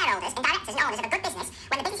 no shareholders and directors and owners of a good business,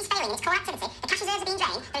 when the business is failing in its core activity, the cash reserves are being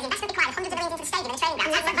drained, there is investment required of hundreds of millions into the stadium and the training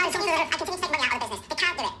ground, I continue to take money out of the business. They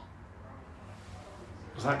can't do it.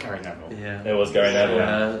 Was that Gary Neville? Yeah. It was Gary Neville.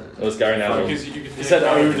 Yeah. It was Gary Neville. Because you could He said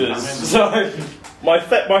owners. So My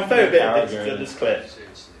favourite bit of Carragher. this clip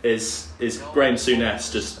is Graham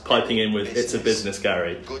Souness just piping in with "It's a business,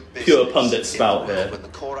 Gary." Good business. Pure pundit spout In the world here. when the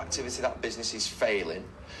core activity of that business is failing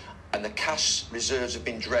and the cash reserves have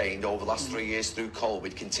been drained over the last 3 years through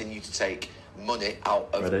COVID, continue to take money out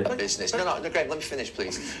of Ready? a business. No, Graham, let me finish,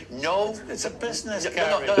 please. No. It's a business, No,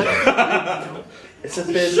 Gary. no. It's a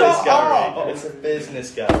business, Gary. It's a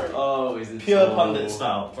business, Gary. Oh, he's in Pure trouble. pundit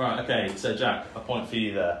spout. Right. Okay. So Jack, a point for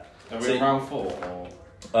you there. Are we So- in round 4?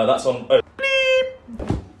 Or? That's on. Oh.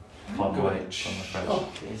 Oh,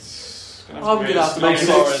 Goich. it's I'm gonna have to I'm make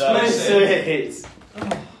sorry, it that explicit.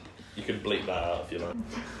 You can bleep that out if you like.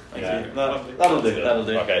 Yeah, Okay. that'll do. That'll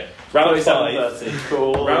do. Okay. Round 5. 27:30.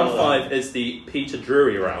 Cool. Round 5 is the Peter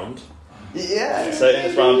Drury round. Yeah. So in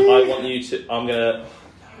this round, I want you to. I'm gonna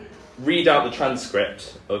read out the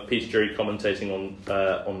transcript of Peter Drury commentating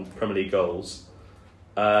on Premier League goals.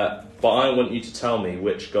 But I want you to tell me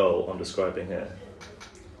which goal I'm describing here.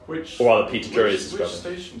 Which, Or rather, Peter Drury is which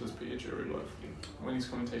describing. station does Peter Drury work for when he's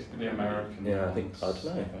commentating in The American. Yeah, I don't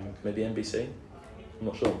know. Maybe NBC? I'm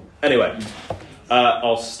not sure. Anyway,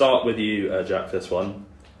 I'll start with you, Jack, for this one.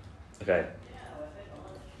 Okay.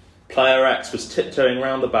 Player X was tiptoeing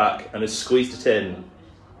round the back and has squeezed it in.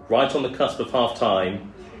 Right on the cusp of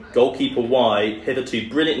half-time, goalkeeper Y, hitherto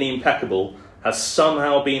brilliantly impeccable, has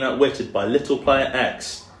somehow been outwitted by little player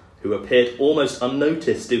X, who appeared almost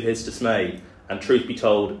unnoticed to his dismay. And truth be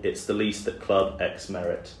told, it's the least that Club X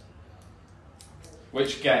merit.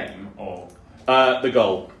 Which game? Or The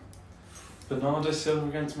goal. Bernardo Silva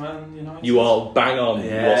against Man United? You are bang on. You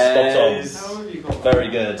are spot on. Yes. How have you got Very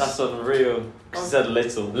good. That's unreal. Because he said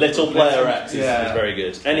little. Little player X is Yeah. very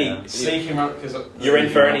good. Any Yeah. Sneaking around because you're in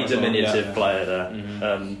for any diminutive Yeah. player there Mhm.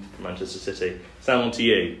 from Manchester City. Sam, on to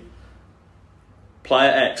you.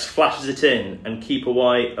 Player X flashes it in and keeper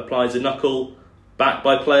Y applies a knuckle. Backed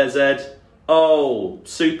by player Z. Oh,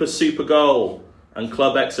 super goal. And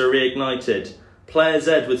Club X are reignited. Player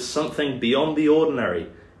Z with something beyond the ordinary.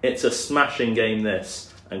 It's a smashing game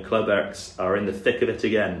this. And Club X are in the thick of it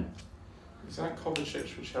again. Is that Kovacic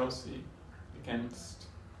for Chelsea against?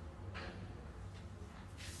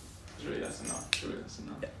 Surely that's enough.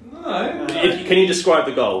 No. Can you describe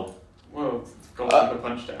the goal? Well, the goalkeeper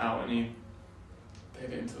punched it out and he hit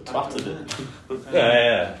it into the back. Twatted it.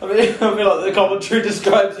 Yeah. I mean, I feel like the commentary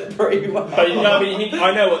describes it pretty well. But you know,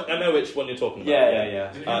 I know which one you're talking about.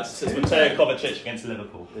 Yeah. So it's Mateo Kovacic against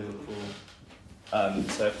Liverpool. Liverpool.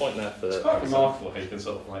 So a point there for It's quite remarkable how you can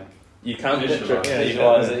sort of like. you can Visualise. yeah, you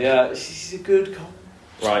Visualise can. it, yeah. She's a good comment.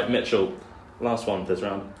 Right, Mitchell. Last one for this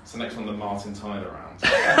round. It's the next one, the Martin Tyler round.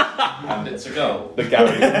 And it's a goal. The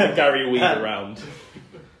Gary Weaver round.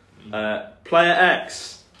 Player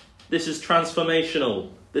X. This is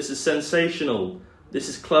transformational. This is sensational. This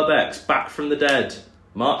is Club X back from the dead,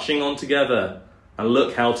 marching on together. And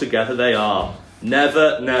look how together they are.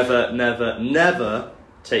 Never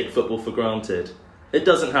take football for granted. It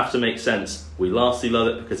doesn't have to make sense. We lastly love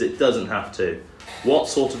it because it doesn't have to. What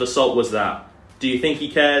sort of assault was that? Do you think he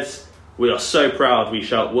cares? We are so proud. We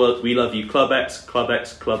shout, we love you, Club X, Club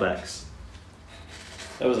X, Club X.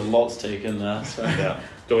 There was a lot to take in there. So. Yeah.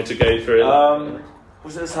 Do you want me to go through it?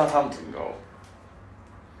 Was it a Southampton goal?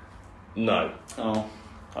 No. Oh,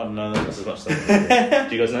 I don't know. That's as much as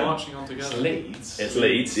do you guys know? Marching on together. It's Leeds. It's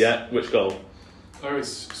Leeds, yeah. Which goal? Oh,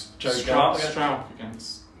 it's Joe Strauch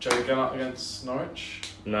against Joe Gannett against Norwich.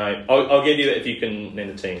 No. I'll give you it if you can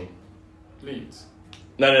name the team. Leeds.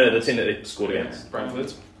 No, the team that they scored against.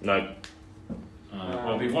 Brentford. No.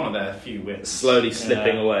 It'll be one of their few wins. Slowly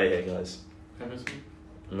slipping away here, guys. Everton.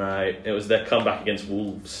 No, it was their comeback against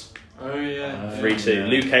Wolves. Oh yeah. 3-2. yeah.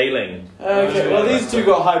 Luke Ayling. Okay, well these two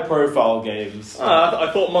got high-profile games.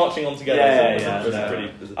 I thought marching on together was no.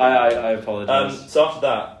 pretty... I apologise. So after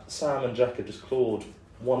that, Sam and Jack have just clawed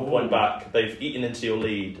 1 point back. They've eaten into your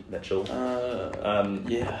lead, Mitchell.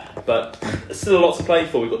 Yeah. But there's still a lot to play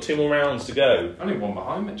for. We've got 2 more rounds to go. Only one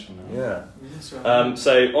behind Mitchell now. Yeah. Yeah,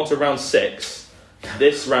 So on to round 6.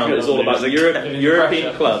 This round is all about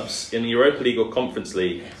European clubs in the Europa League or Conference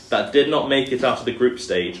League that did not make it out of the group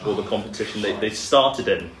stage or the competition they started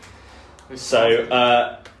in.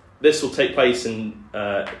 So this will take place in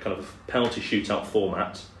kind of a penalty shootout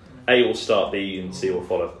format. A will start, B and C will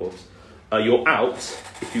follow, of course. You're out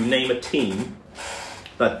if you name a team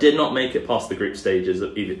that did not make it past the group stages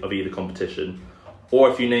of either competition,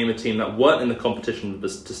 or if you name a team that weren't in the competition to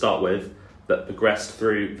start with, that progressed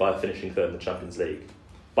through by finishing third in the Champions League.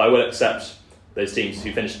 But I will accept those teams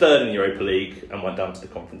who finished third in the Europa League and went down to the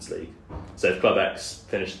Conference League. So if Club X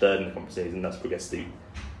finished third in the Conference League, then that's progressed to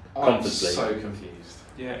Conference League. I'm so confused.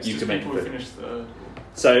 Yeah, it's You just can make people it who finished third.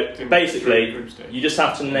 So Didn't basically, make it through group stage. you just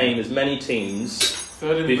have to name as many teams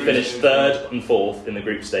Third in the We group finished stage. third and fourth in the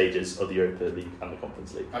group stages of the Europa League and the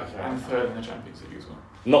Conference League. Okay. And third in the Champions League as well.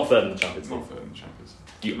 Not third in the Champions League. Not third in the Champions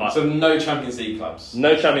League. So no Champions League clubs.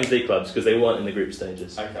 No Champions League clubs because they weren't in the group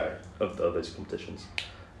stages Okay. of those competitions.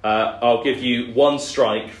 I'll give you one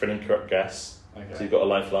strike for an incorrect guess. Okay. So you've got a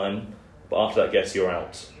lifeline, but after that guess, you're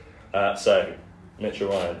out. So, Mitchell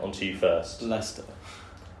Ryan, on to you first. Leicester.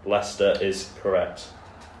 Leicester is correct.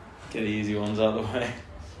 Get the easy ones out of the way.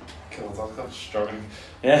 God, I'm struggling.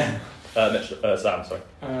 Yeah. Sam, sorry.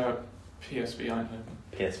 PSV Eindhoven.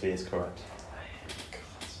 PSV is correct.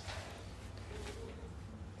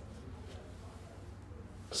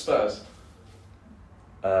 Spurs.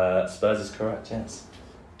 Spurs is correct, yes.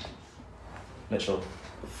 Mitchell.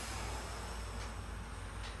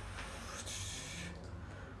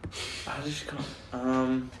 How did you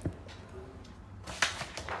come?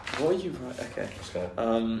 What are you right? Okay. Just going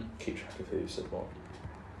to keep track of who said what.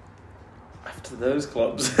 After those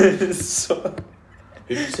clubs, so...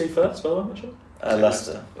 Who did you say first, by the way, Mitchell?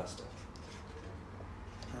 Leicester. Leicester.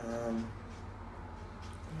 Oh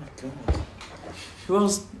my god. Who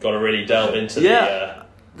else? Got to really delve into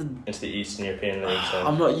into the Eastern European League. So.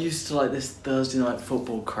 I'm not used to like this Thursday night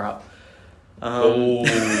football crap. Oh.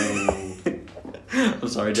 I'm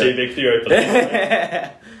sorry, Too Joe. big for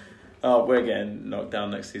Europa. Oh, we're getting knocked down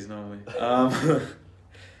next season, aren't we?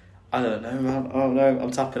 I don't know, man. Oh no,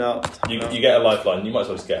 I'm tapping out. You get a lifeline. You might as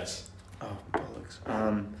well just guess. Oh bollocks.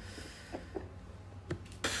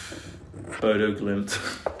 Bodo Glimt.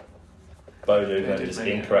 Bodo is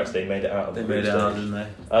incorrect. They made it out of They the made group it out, stage. didn't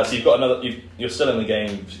they? So you've got another. You're still in the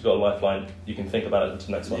game. You've got a lifeline. You can think about it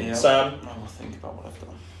until next one. Yeah. Sam. I'll think about what I've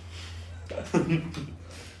done.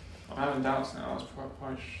 I'm having doubts now. I was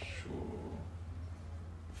quite sure.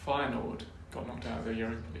 Feyenoord got knocked out of the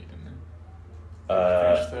Europa League, didn't they?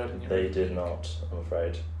 Finished third in Europa They League. did not. I'm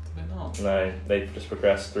afraid. Did they not? No, they've just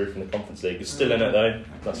progressed through from the Conference League. You're still in it though.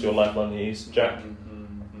 That's your lifeline you use, Jack.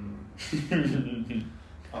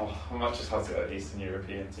 Oh, I might just have to go Eastern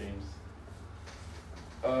European teams.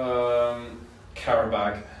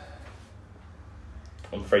 Karabag.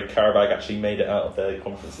 I'm afraid Karabag actually made it out of their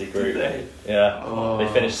Conference League group. Did Yeah, Oh. they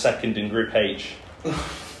finished second in Group H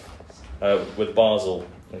with Basel.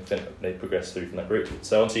 They progressed through from that group.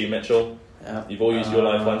 So on to you, Mitchell. Yeah. You've all used your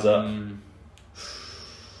lifelines up.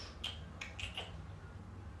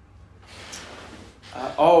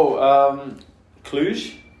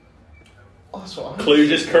 Cluj? Oh, that's what I Cluj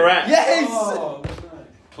is correct. Yes! Oh,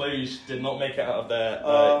 Cluj did not make it out of their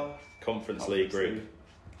Conference League group.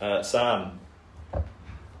 Sam. I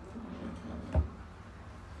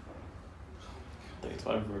think it's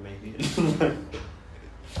over Romania.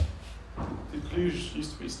 Did Cluj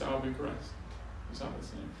used to be Steaua Bucharest? Is that the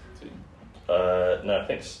same team? No,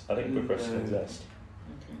 I think Bucharest still exists.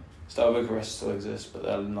 Okay. Steaua Bucharest still exists, but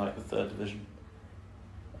they're in like the third division.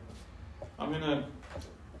 I'm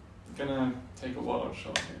gonna take a wild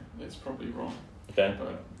shot here. It's probably wrong, Okay. but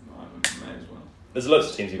I may as well. There's loads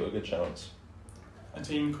of teams you've got a good chance. A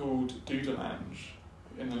team called Dudelange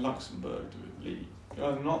in the Luxembourg League.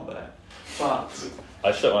 I'm not there, but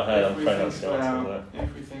I shook my head. if I'm we praying think that's the answer. about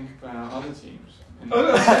if we think about other teams, in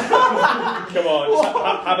Come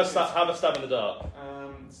on, just have a stab in the dark.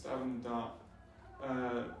 stab in the dark.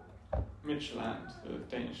 Midtjylland, the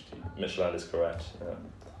Danish team. Midtjylland is correct. Yeah.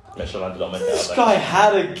 Midtjylland did not make it out This there. guy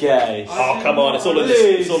had a guess. Oh come on! It's all in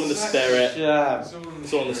the spirit. Yeah. It's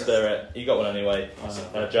all in the spirit. You got one anyway.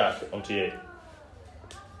 Jack, on to you.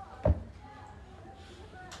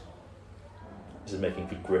 This is making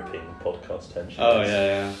for gripping podcast tension. Oh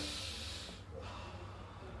yeah.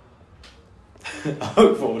 I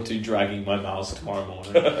look forward to dragging my mouse tomorrow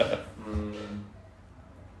morning.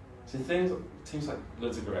 So teams like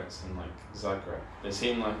Ludogorets and like Zagreb, they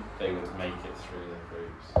seem like they would make it through their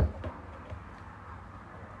groups,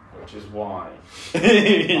 which is why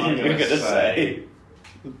I'm You're gonna say.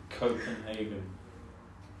 Copenhagen.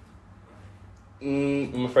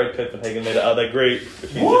 I'm afraid Copenhagen made it out of their group.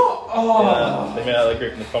 What? Yeah, they made it out of their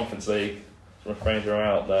group in the Conference League. I'm afraid you're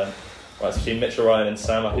out there. Right, it's between Mitchell Ryan and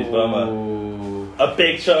Sam Burma. Ooh. A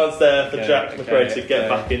big chance there for Okay, Jack McRae to get okay.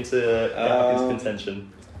 back into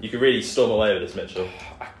contention. You could really storm away with this, Mitchell.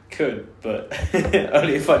 I could, but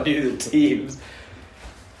only if I knew the teams.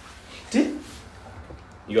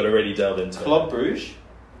 You got to really delve into Club Bruges? it.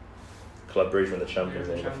 Club Brugge were in the Champions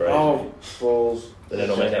League, I'm afraid. Oh, balls. They did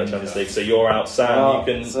not make it out of the Champions League, so you're out, Sam. You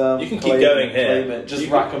can keep claim going it, here. claim it. Just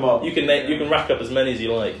You rack them up. You can rack up as many as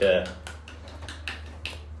you like here.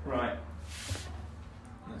 Right.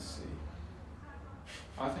 Let's see.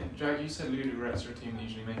 I think, Jack, you said Ludogorets are a team that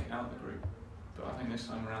usually make it out of the group, but I think this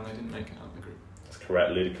time around they didn't make it out of the group. It's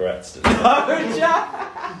correct, ludicrous. Oh,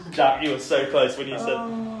 Jack! Jack, you were so close when you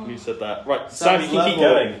said that. Right, Sam, you Sounds can keep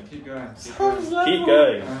level. going. Keep going. Keep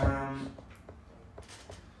going.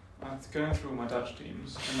 I'm going through all my Dutch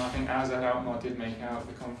teams, and I think AZ Alkmaar did make out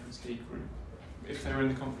the Conference League group. If they were in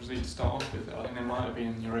the Conference League to start off with, I think they might have been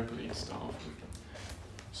in the Europa League to start off with.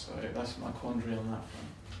 So that's my quandary on that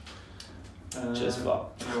front. Cheers for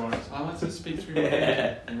that. No worries. I like to speak through my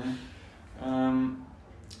head, you know.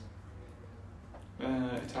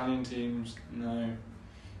 Italian teams, no.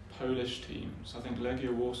 Polish teams, I think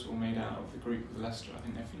Legia Warsaw made out of the group with Leicester. I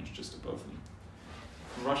think they finished just above them.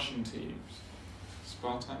 Russian teams,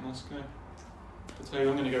 Spartak Moscow. I'll tell you,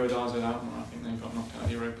 I'm going to go with AZ Alkmaar. I think they got knocked out of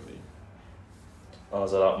the Europa League.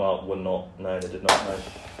 AZ Alkmaar would not. No, they did not. No,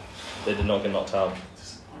 they did not get knocked out.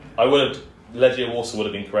 I would have. Legia Warsaw would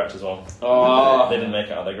have been correct as well. Oh. They didn't make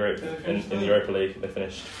it out of their group in the Europa League. They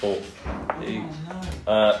finished fourth. Oh,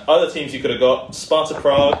 no. Other teams you could have got: Sparta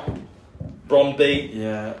Prague, Brøndby,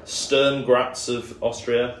 Yeah. Sturm Graz of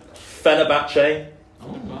Austria, Fenerbahce,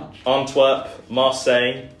 Antwerp,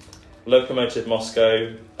 Marseille, Lokomotiv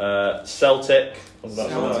Moscow, Celtic. What was that?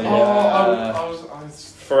 Celtic. Yeah. I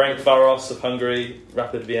was Ferencváros of Hungary,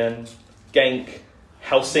 Rapid Vienna, Genk,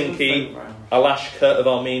 Helsinki, Alashkert of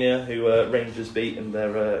Armenia, who Rangers beat in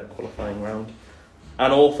their qualifying round,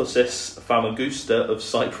 Anorthosis Famagusta of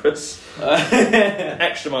Cyprus.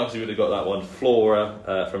 Extra marks you would have got that one.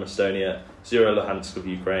 Flora from Estonia, Zero Luhansk of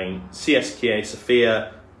Ukraine, CSKA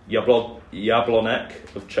Sofia,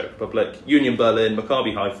 Jablonek of Czech Republic, Union Berlin,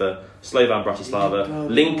 Maccabi Haifa, Slovan Bratislava,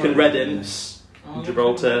 Lincoln Redens,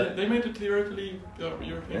 Gibraltar. They made it to the Europa League.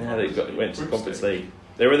 European Yeah, they Conference went to the group Conference stage. League.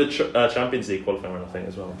 They were in the Champions League qualifying round, I think,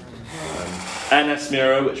 as well. NS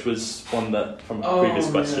Miro, which was one that from a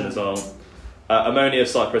previous question as well. Ammonia of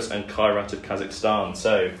Cyprus and Kairat of Kazakhstan.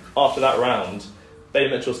 So after that round, Bailey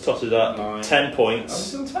Mitchell's totted up 10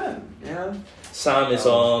 points. I'm still 10. Yeah. Sam is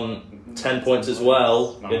on 10 points as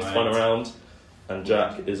well in the Nice. final round, and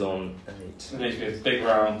Jack is on 8. It needs to be a big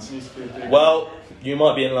round. Needs to be a big Well, you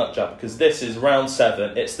might be in luck, Jack, because this is round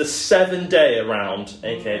 7. It's the 7-day round,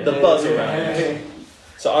 aka the buzzer round.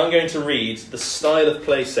 So I'm going to read the style of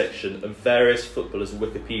play section of various footballers'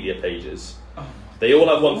 Wikipedia pages. They all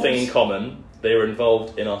have one thing in common. They were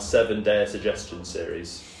involved in our 7-day suggestion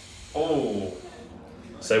series. Oh.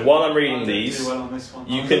 So while I'm I reading didn't these, do well on this one.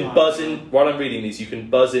 you I'm can not. buzz in. While I'm reading these, you can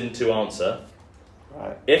buzz in to answer.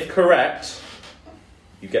 Right. If correct,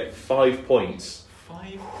 you get 5 points.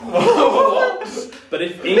 5. But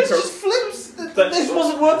if This incorrect, just flips. But- This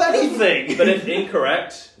wasn't worth anything. but if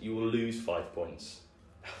incorrect, you will lose 5 points.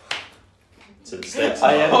 So the stakes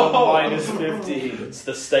I are end on minus 15.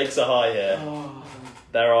 So the stakes are high here.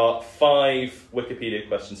 There are 5 Wikipedia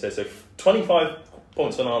questions here, so 25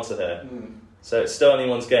 points for an answer here. So it's still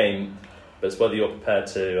anyone's game, but it's whether you're prepared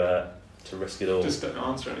to risk it all. Just don't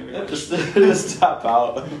answer anything. Just tap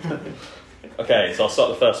out. Okay, so I'll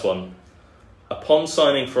start the first one. Upon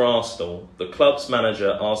signing for Arsenal, the club's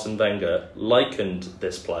manager Arsene Wenger likened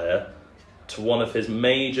this player to one of his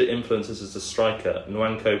major influences as a striker,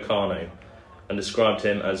 Nwankwo Kanu, and described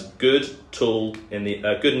him as good and tall in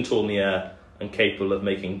the air and capable of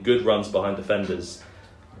making good runs behind defenders.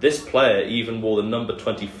 This player even wore the number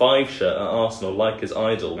 25 shirt at Arsenal like his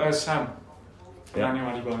idol. Sam. Yeah.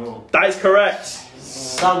 Emmanuel Adebayor. That is correct.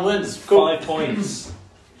 Sam wins. 5 points.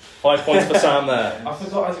 5 points for Sam there. I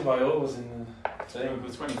forgot Adebayor was in the thing.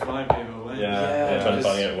 The 25 gave it away. Yeah, trying to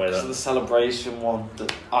find it away because there. of the celebration one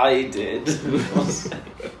that I did.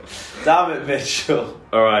 Damn it, Mitchell.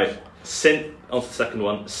 Alright, on to the second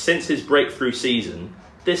one. Since his breakthrough season,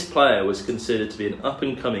 this player was considered to be an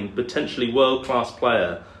up-and-coming, potentially world-class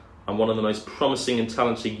player and one of the most promising and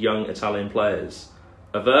talented young Italian players.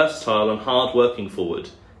 A versatile and hard-working forward,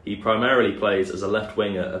 he primarily plays as a left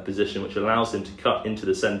winger, a position which allows him to cut into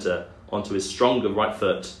the centre onto his stronger right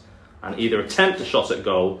foot and either attempt a shot at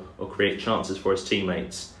goal or create chances for his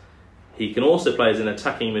teammates. He can also play as an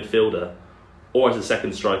attacking midfielder, or as a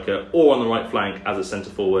second striker, or on the right flank as a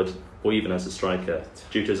centre-forward, or even as a striker,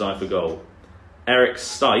 due to his eye for goal. Eric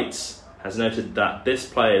Stites has noted that this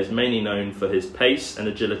player is mainly known for his pace and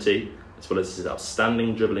agility, as well as his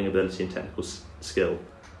outstanding dribbling ability and technical skill.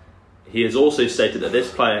 He has also stated that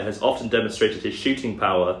this player has often demonstrated his shooting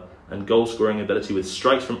power and goal-scoring ability with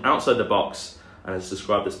strikes from outside the box, and has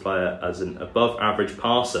described this player as an above-average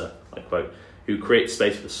passer, I quote, who creates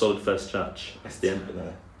space with a solid first touch. That's the end of it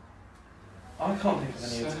there. I can't think of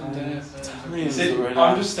any 7 days. Italian.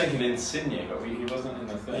 I'm just thinking Insigne, but he wasn't in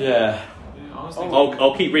the thing. Yeah. I was thinking,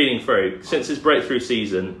 I'll keep reading through. Since his breakthrough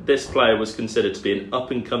season, this player was considered to be an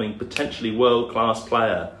up-and-coming, potentially world-class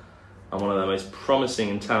player and one of their most promising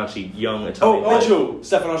and talented young Italian players. Mitchell!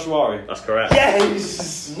 Stefano Shuari. That's correct.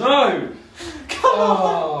 Yes! No!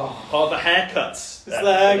 Oh. Part of the haircuts. It's the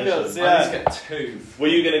haircuts, I yeah. need to get 2. Were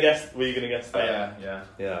you gonna guess that?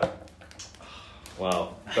 Yeah.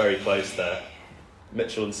 Wow, very close there.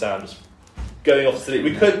 Mitchell and Sam just going off to the...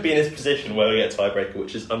 We could be in this position where we get a tiebreaker,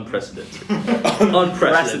 which is unprecedented.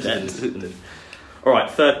 Unprecedented. Alright,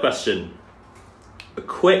 third question. A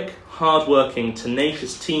quick, hard-working,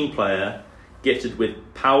 tenacious team player gifted with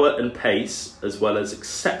power and pace, as well as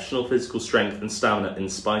exceptional physical strength and stamina in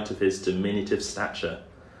spite of his diminutive stature.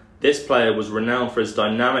 This player was renowned for his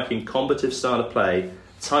dynamic and combative style of play,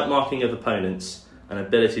 tight marking of opponents, and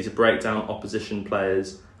ability to break down opposition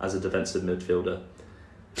players as a defensive midfielder.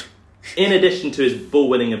 In addition to his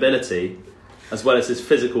ball-winning ability, as well as his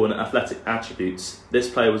physical and athletic attributes, this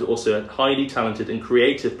player was also a highly talented and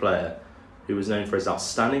creative player who was known for his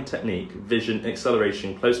outstanding technique, vision,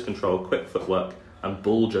 acceleration, close control, quick footwork, and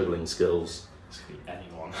ball juggling skills. This could be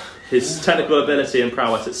anyone. His technical ability and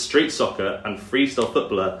prowess at street soccer and freestyle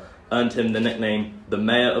footballer earned him the nickname the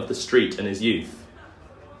Mayor of the Street in his youth.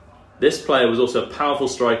 This player was also a powerful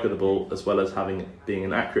striker of the ball, as well as being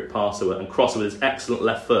an accurate passer and crosser with his excellent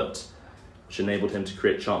left foot, which enabled him to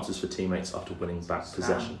create chances for teammates after winning back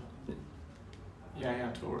possession. Yeah,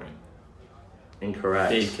 Toure.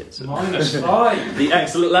 Incorrect. -5. The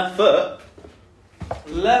excellent left foot?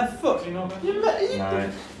 Left foot. Do you not know? No,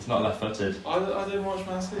 it's not left-footed. I didn't watch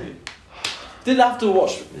Man City. Didn't have to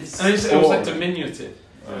watch. And it was like diminutive.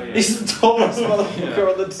 Oh, yeah. He's the tallest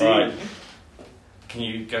motherfucker on the team. Right. Can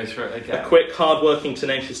you go through it again? A quick, hard-working,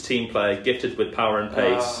 tenacious team player, gifted with power and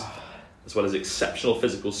pace, as well as exceptional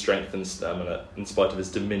physical strength and stamina, in spite of his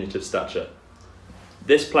diminutive stature.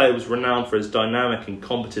 This player was renowned for his dynamic and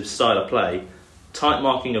combative style of play, tight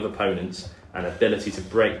marking of opponents, and ability to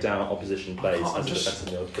break down opposition plays as a defensive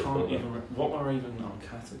midfielder. What were even on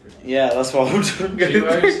category? Yeah, that's what I'm trying to go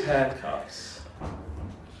Duos, through. haircuts,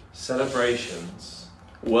 celebrations,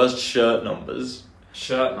 Worst shirt numbers.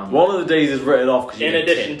 shirt number. One of the days is written off because In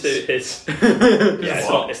addition to his...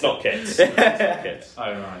 yeah, it's not kits. It's not kits. Oh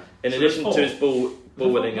right. In So addition there's to his ball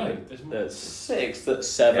winning... No, there's more. There's 6, that's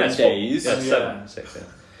 7 it's days. Yeah, Yeah. 6, yeah.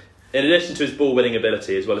 In addition to his ball-winning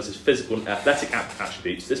ability, as well as his physical and athletic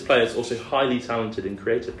attributes, this player is also a highly talented and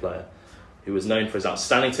creative player who was known for his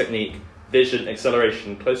outstanding technique, vision,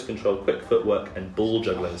 acceleration, close control, quick footwork, and ball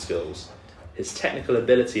juggling skills. His technical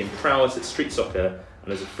ability and prowess at street soccer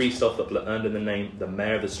and as a freestyle footballer earned him the name the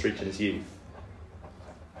Mayor of the Street in his youth.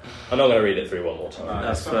 I'm not going to read it through one more time.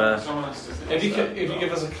 That's fair. If you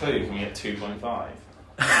give us a clue, can we get 2.5?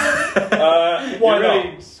 Why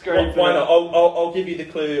really not? Why not? I'll give you the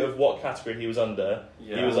clue of what category he was under.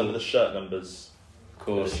 Yeah. He was under the shirt numbers. Of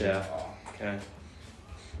course, yeah. Okay.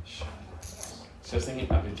 So I was thinking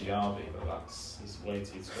Abidjabi, but he's way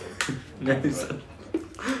too tall.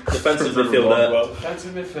 Defensive midfielder,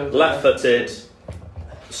 Defensive midfielder. left-footed,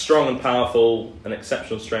 strong and powerful, and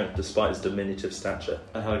exceptional strength despite his diminutive stature.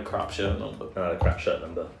 And had a crap shirt number. A crap shirt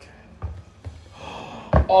number.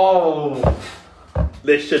 Oh.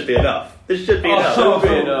 This should be enough. This should be enough. Should be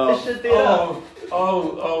enough. This should be enough.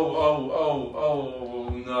 Oh,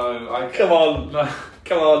 no. Come on. No.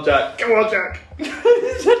 Come on, Jack. Come on, Jack.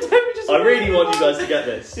 I really want you guys to get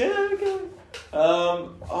this. Yeah, okay. I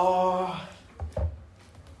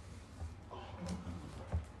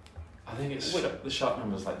think it's the shot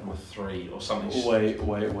number's like number 3 or something.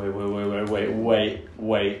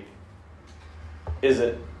 Wait. Is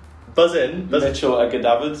it Buzz in. Buzz in. Mitchell Edgar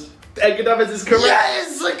Davids? Edgar Davids is correct.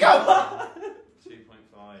 Yes! Come on!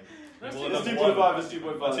 2.5. It's More 2.5, than it's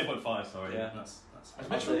 2.5. 2.5, sorry. Yeah. That's Has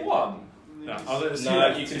Mitchell won? No,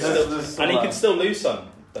 No, you can still, and he can still lose some.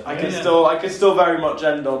 I can still very much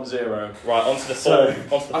end on 0. Right, onto the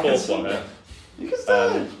fourth one then. You can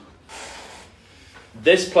still.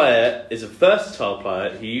 This player is a versatile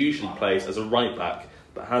player who usually plays as a right back,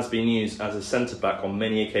 but has been used as a centre back on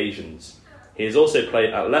many occasions. He has also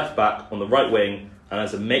played at left back on the right wing and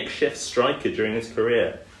as a makeshift striker during his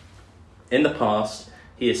career. In the past,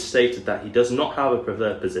 he has stated that he does not have a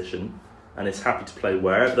preferred position and is happy to play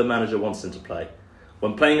wherever the manager wants him to play.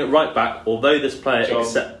 When playing at right back, although this player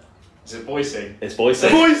Is it Boise? It's Boise.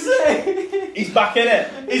 Boise! He's back in it.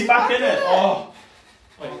 He's back in it. Oh.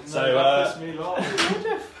 Wait, So, that pissed me off.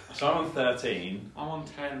 So I'm on 13. I'm on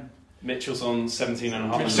 10. Mitchell's on 17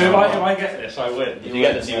 and a half. So if I get this, I win. If you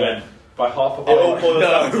get this, you win. By half a It all point. boils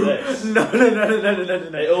down to this. No.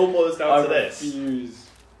 It all boils down to this. Refuse.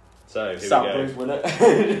 So, here South we win it.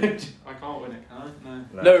 I can't win it,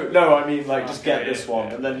 can I? go. No, I mean, like, just get Okay, this one,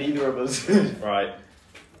 yeah. and then neither of us. Right.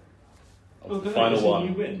 Well, The good, final then one.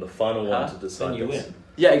 you win. The final one to decide Then you this. win.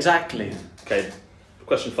 Yeah, exactly. Okay,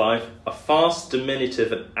 question 5. A fast,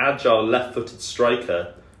 diminutive and agile left-footed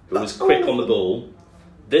striker who was quick on the ball.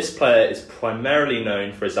 This player is primarily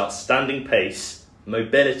known for his outstanding pace,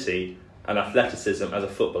 mobility and athleticism as a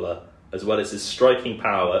footballer, as well as his striking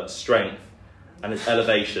power, strength and his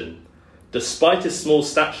elevation. Despite his small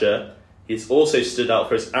stature, he's also stood out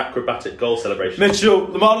for his acrobatic goal celebration. Mitchell,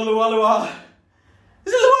 Lamana Lualua.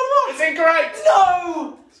 Is it Lualua? It's incorrect!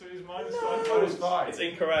 No! So he's -5. It's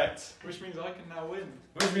incorrect. Which means I can now win.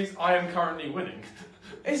 Which means I am currently winning.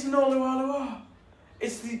 It's not Lualua.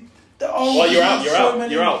 It's the Well, you're out, you're out,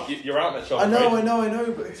 Mitchell. I know,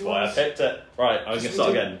 but That's why I picked it. Right, I'm going to start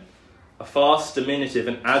again. A fast, diminutive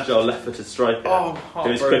and agile left-footed striker who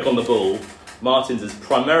is quick on the ball. Martins is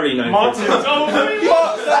primarily known for...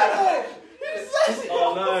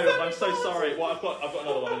 Oh no, I'm so sorry. Well, I've got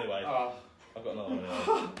another one anyway. I've got another one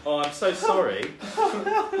anyway. Oh, I'm so sorry.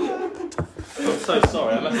 I'm so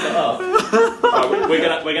sorry, I messed it up. Right, we're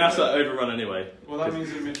gonna have to overrun anyway. Well, that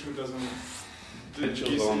means that Mitchell doesn't. Did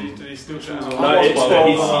he still choose one? No, he's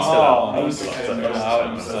still out. I was still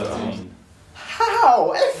out.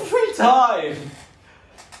 How? Every time!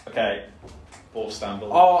 Okay. Ball stumble.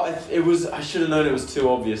 Oh, it was. I should have known it was too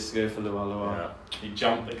obvious to go for Lualua. Yeah. You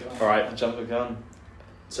jump the gun. Alright, I jumped the gun.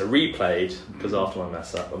 so replayed, because after my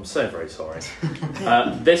mess up, I'm so very sorry.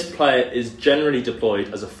 This player is generally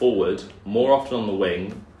deployed as a forward, more often on the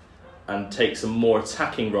wing, and takes a more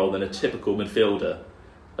attacking role than a typical midfielder.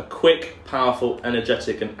 A quick, powerful,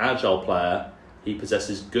 energetic and agile player, he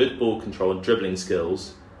possesses good ball control and dribbling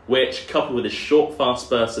skills, which, coupled with his short, fast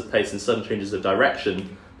bursts of pace and sudden changes of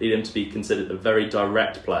direction, lead him to be considered a very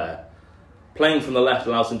direct player. Playing from the left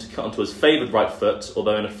allows him to cut onto his favoured right foot,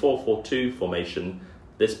 although in a 4-4-2 formation,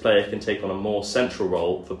 this player can take on a more central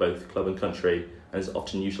role for both club and country and is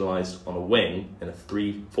often utilised on a wing in a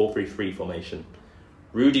 4-3-3 formation.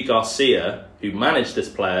 Rudy Garcia, who managed this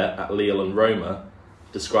player at Lille and Roma,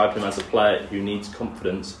 described him as a player who needs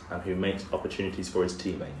confidence and who makes opportunities for his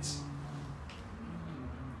teammates.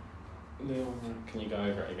 Can you go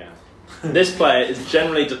over it again? This player is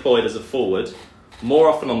generally deployed as a forward, more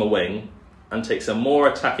often on the wing, and takes a more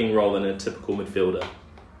attacking role than a typical midfielder.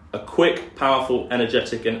 A quick, powerful,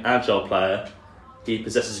 energetic and agile player, he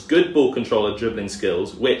possesses good ball control and dribbling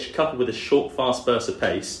skills, which, coupled with a short, fast burst of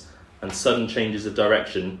pace and sudden changes of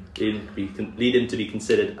direction, lead him to be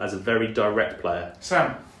considered as a very direct player.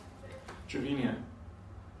 Sam. Trevino.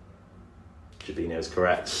 Jovino is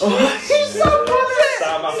correct. He's so it!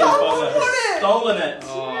 Sam Matthews has stolen it.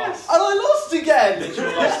 Yes. And I lost again!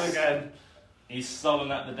 Mitchell lost again. He's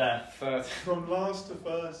stolen at the death. From last to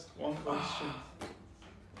first, one question.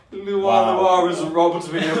 Lualua has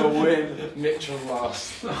robbed me of a win. Mitchell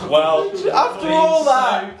lost. Well, After all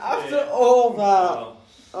that.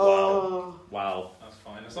 Oh. Wow. That's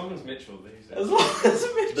fine. As long as Mitchell loses. As long as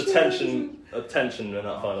Mitchell. The tension in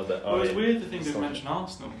that final bit. Well, it's weird the thing didn't mention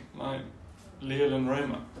Arsenal, like Lille and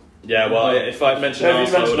Roma. Yeah, well, if I'd mentioned If you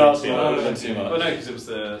Arsenal, mentioned it Arsenal, would have been too much. Well, no, because it was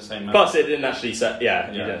the same match. Plus, it didn't actually say.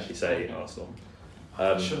 Yeah, he Yeah. didn't actually say Arsenal.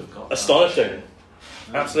 Should have got that. Astonishing.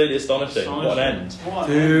 Absolutely astonishing. What an end. What?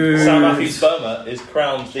 Dude. Sam Matthews Burma is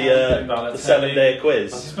crowned the 7-day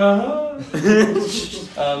quiz.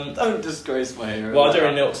 Don't disgrace my hero. Well, I don't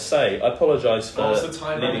really know what to say. I apologise for What was the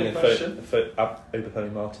tiebreaker leading question? over Penny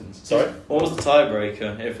Martins. Sorry? What was the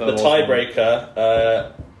tiebreaker? The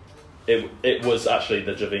tiebreaker, it was actually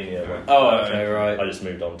the Jovino one. Oh, okay, right. I just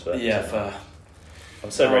moved on to it. Yeah, fair. I'm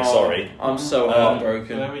so very sorry. I'm so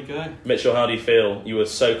heartbroken. There we go. Mitchell, how do you feel? You were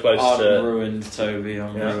so close I'm to... ruined, Toby.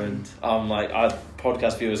 I'm Yeah. ruined. I'm like,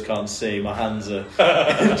 podcast viewers can't see. My hands are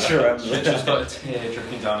trembling. Mitchell's got a tear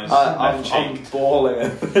dripping down his I'm left cheek. bawling.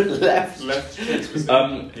 Left cheek.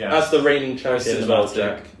 Yeah. As the reigning champion as well, Cinematic.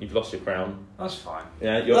 Jack, you've lost your crown. That's fine.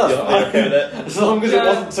 Yeah, you're That's okay with it? As long as it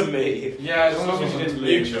wasn't to me. Yeah, as long as you didn't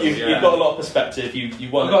You've lose. got a lot of perspective.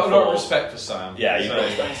 You won. I've got a lot of before. respect for Sam. Yeah, you've So, got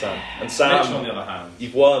respect for Sam. And Mitchell, on Sam, the other hand.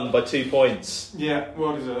 you've won by 2 points. Yeah,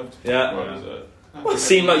 well deserved. Yeah. Well deserved. It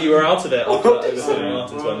seemed like you were out of it after that over deserved.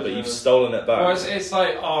 Martin's Well one, but you've deserved. stolen it back. Well, it's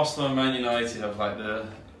like Arsenal and Man United of like the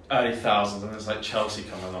early thousands, and there's like Chelsea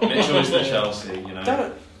coming along. Mitchell is the Chelsea, you know.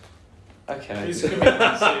 Don't. Okay. He's going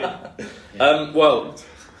to be Well,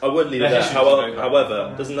 I would leave it The there. history's However, very bad.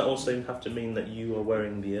 however, doesn't that also have to mean that you are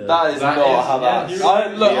wearing the... That is That not is- how that.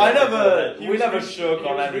 yeah, We never shook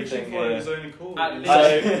on anything for his here. own accord. At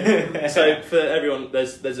least- So for everyone,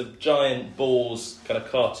 there's a giant balls kind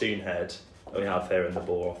of cartoon head that we have here in the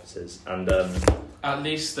ball offices, and At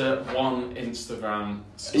least one Instagram.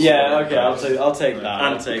 Yeah. Okay. I'll take that.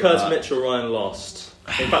 I'll and take because that. Mitchell Ryan lost,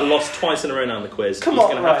 In fact, lost twice in a row now in the quiz. Come he's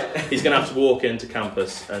on, gonna right. He's going to have to walk into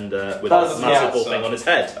campus and with That's- a massive yeah, ball so- thing on his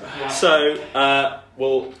head. Yeah. So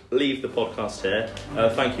we'll leave the podcast here.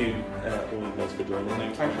 Thank you all you guys for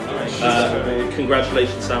joining. Thank you very much.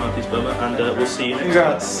 Congratulations, Sam Matthews Bummer, and we'll see you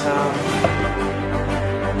next time. Congrats.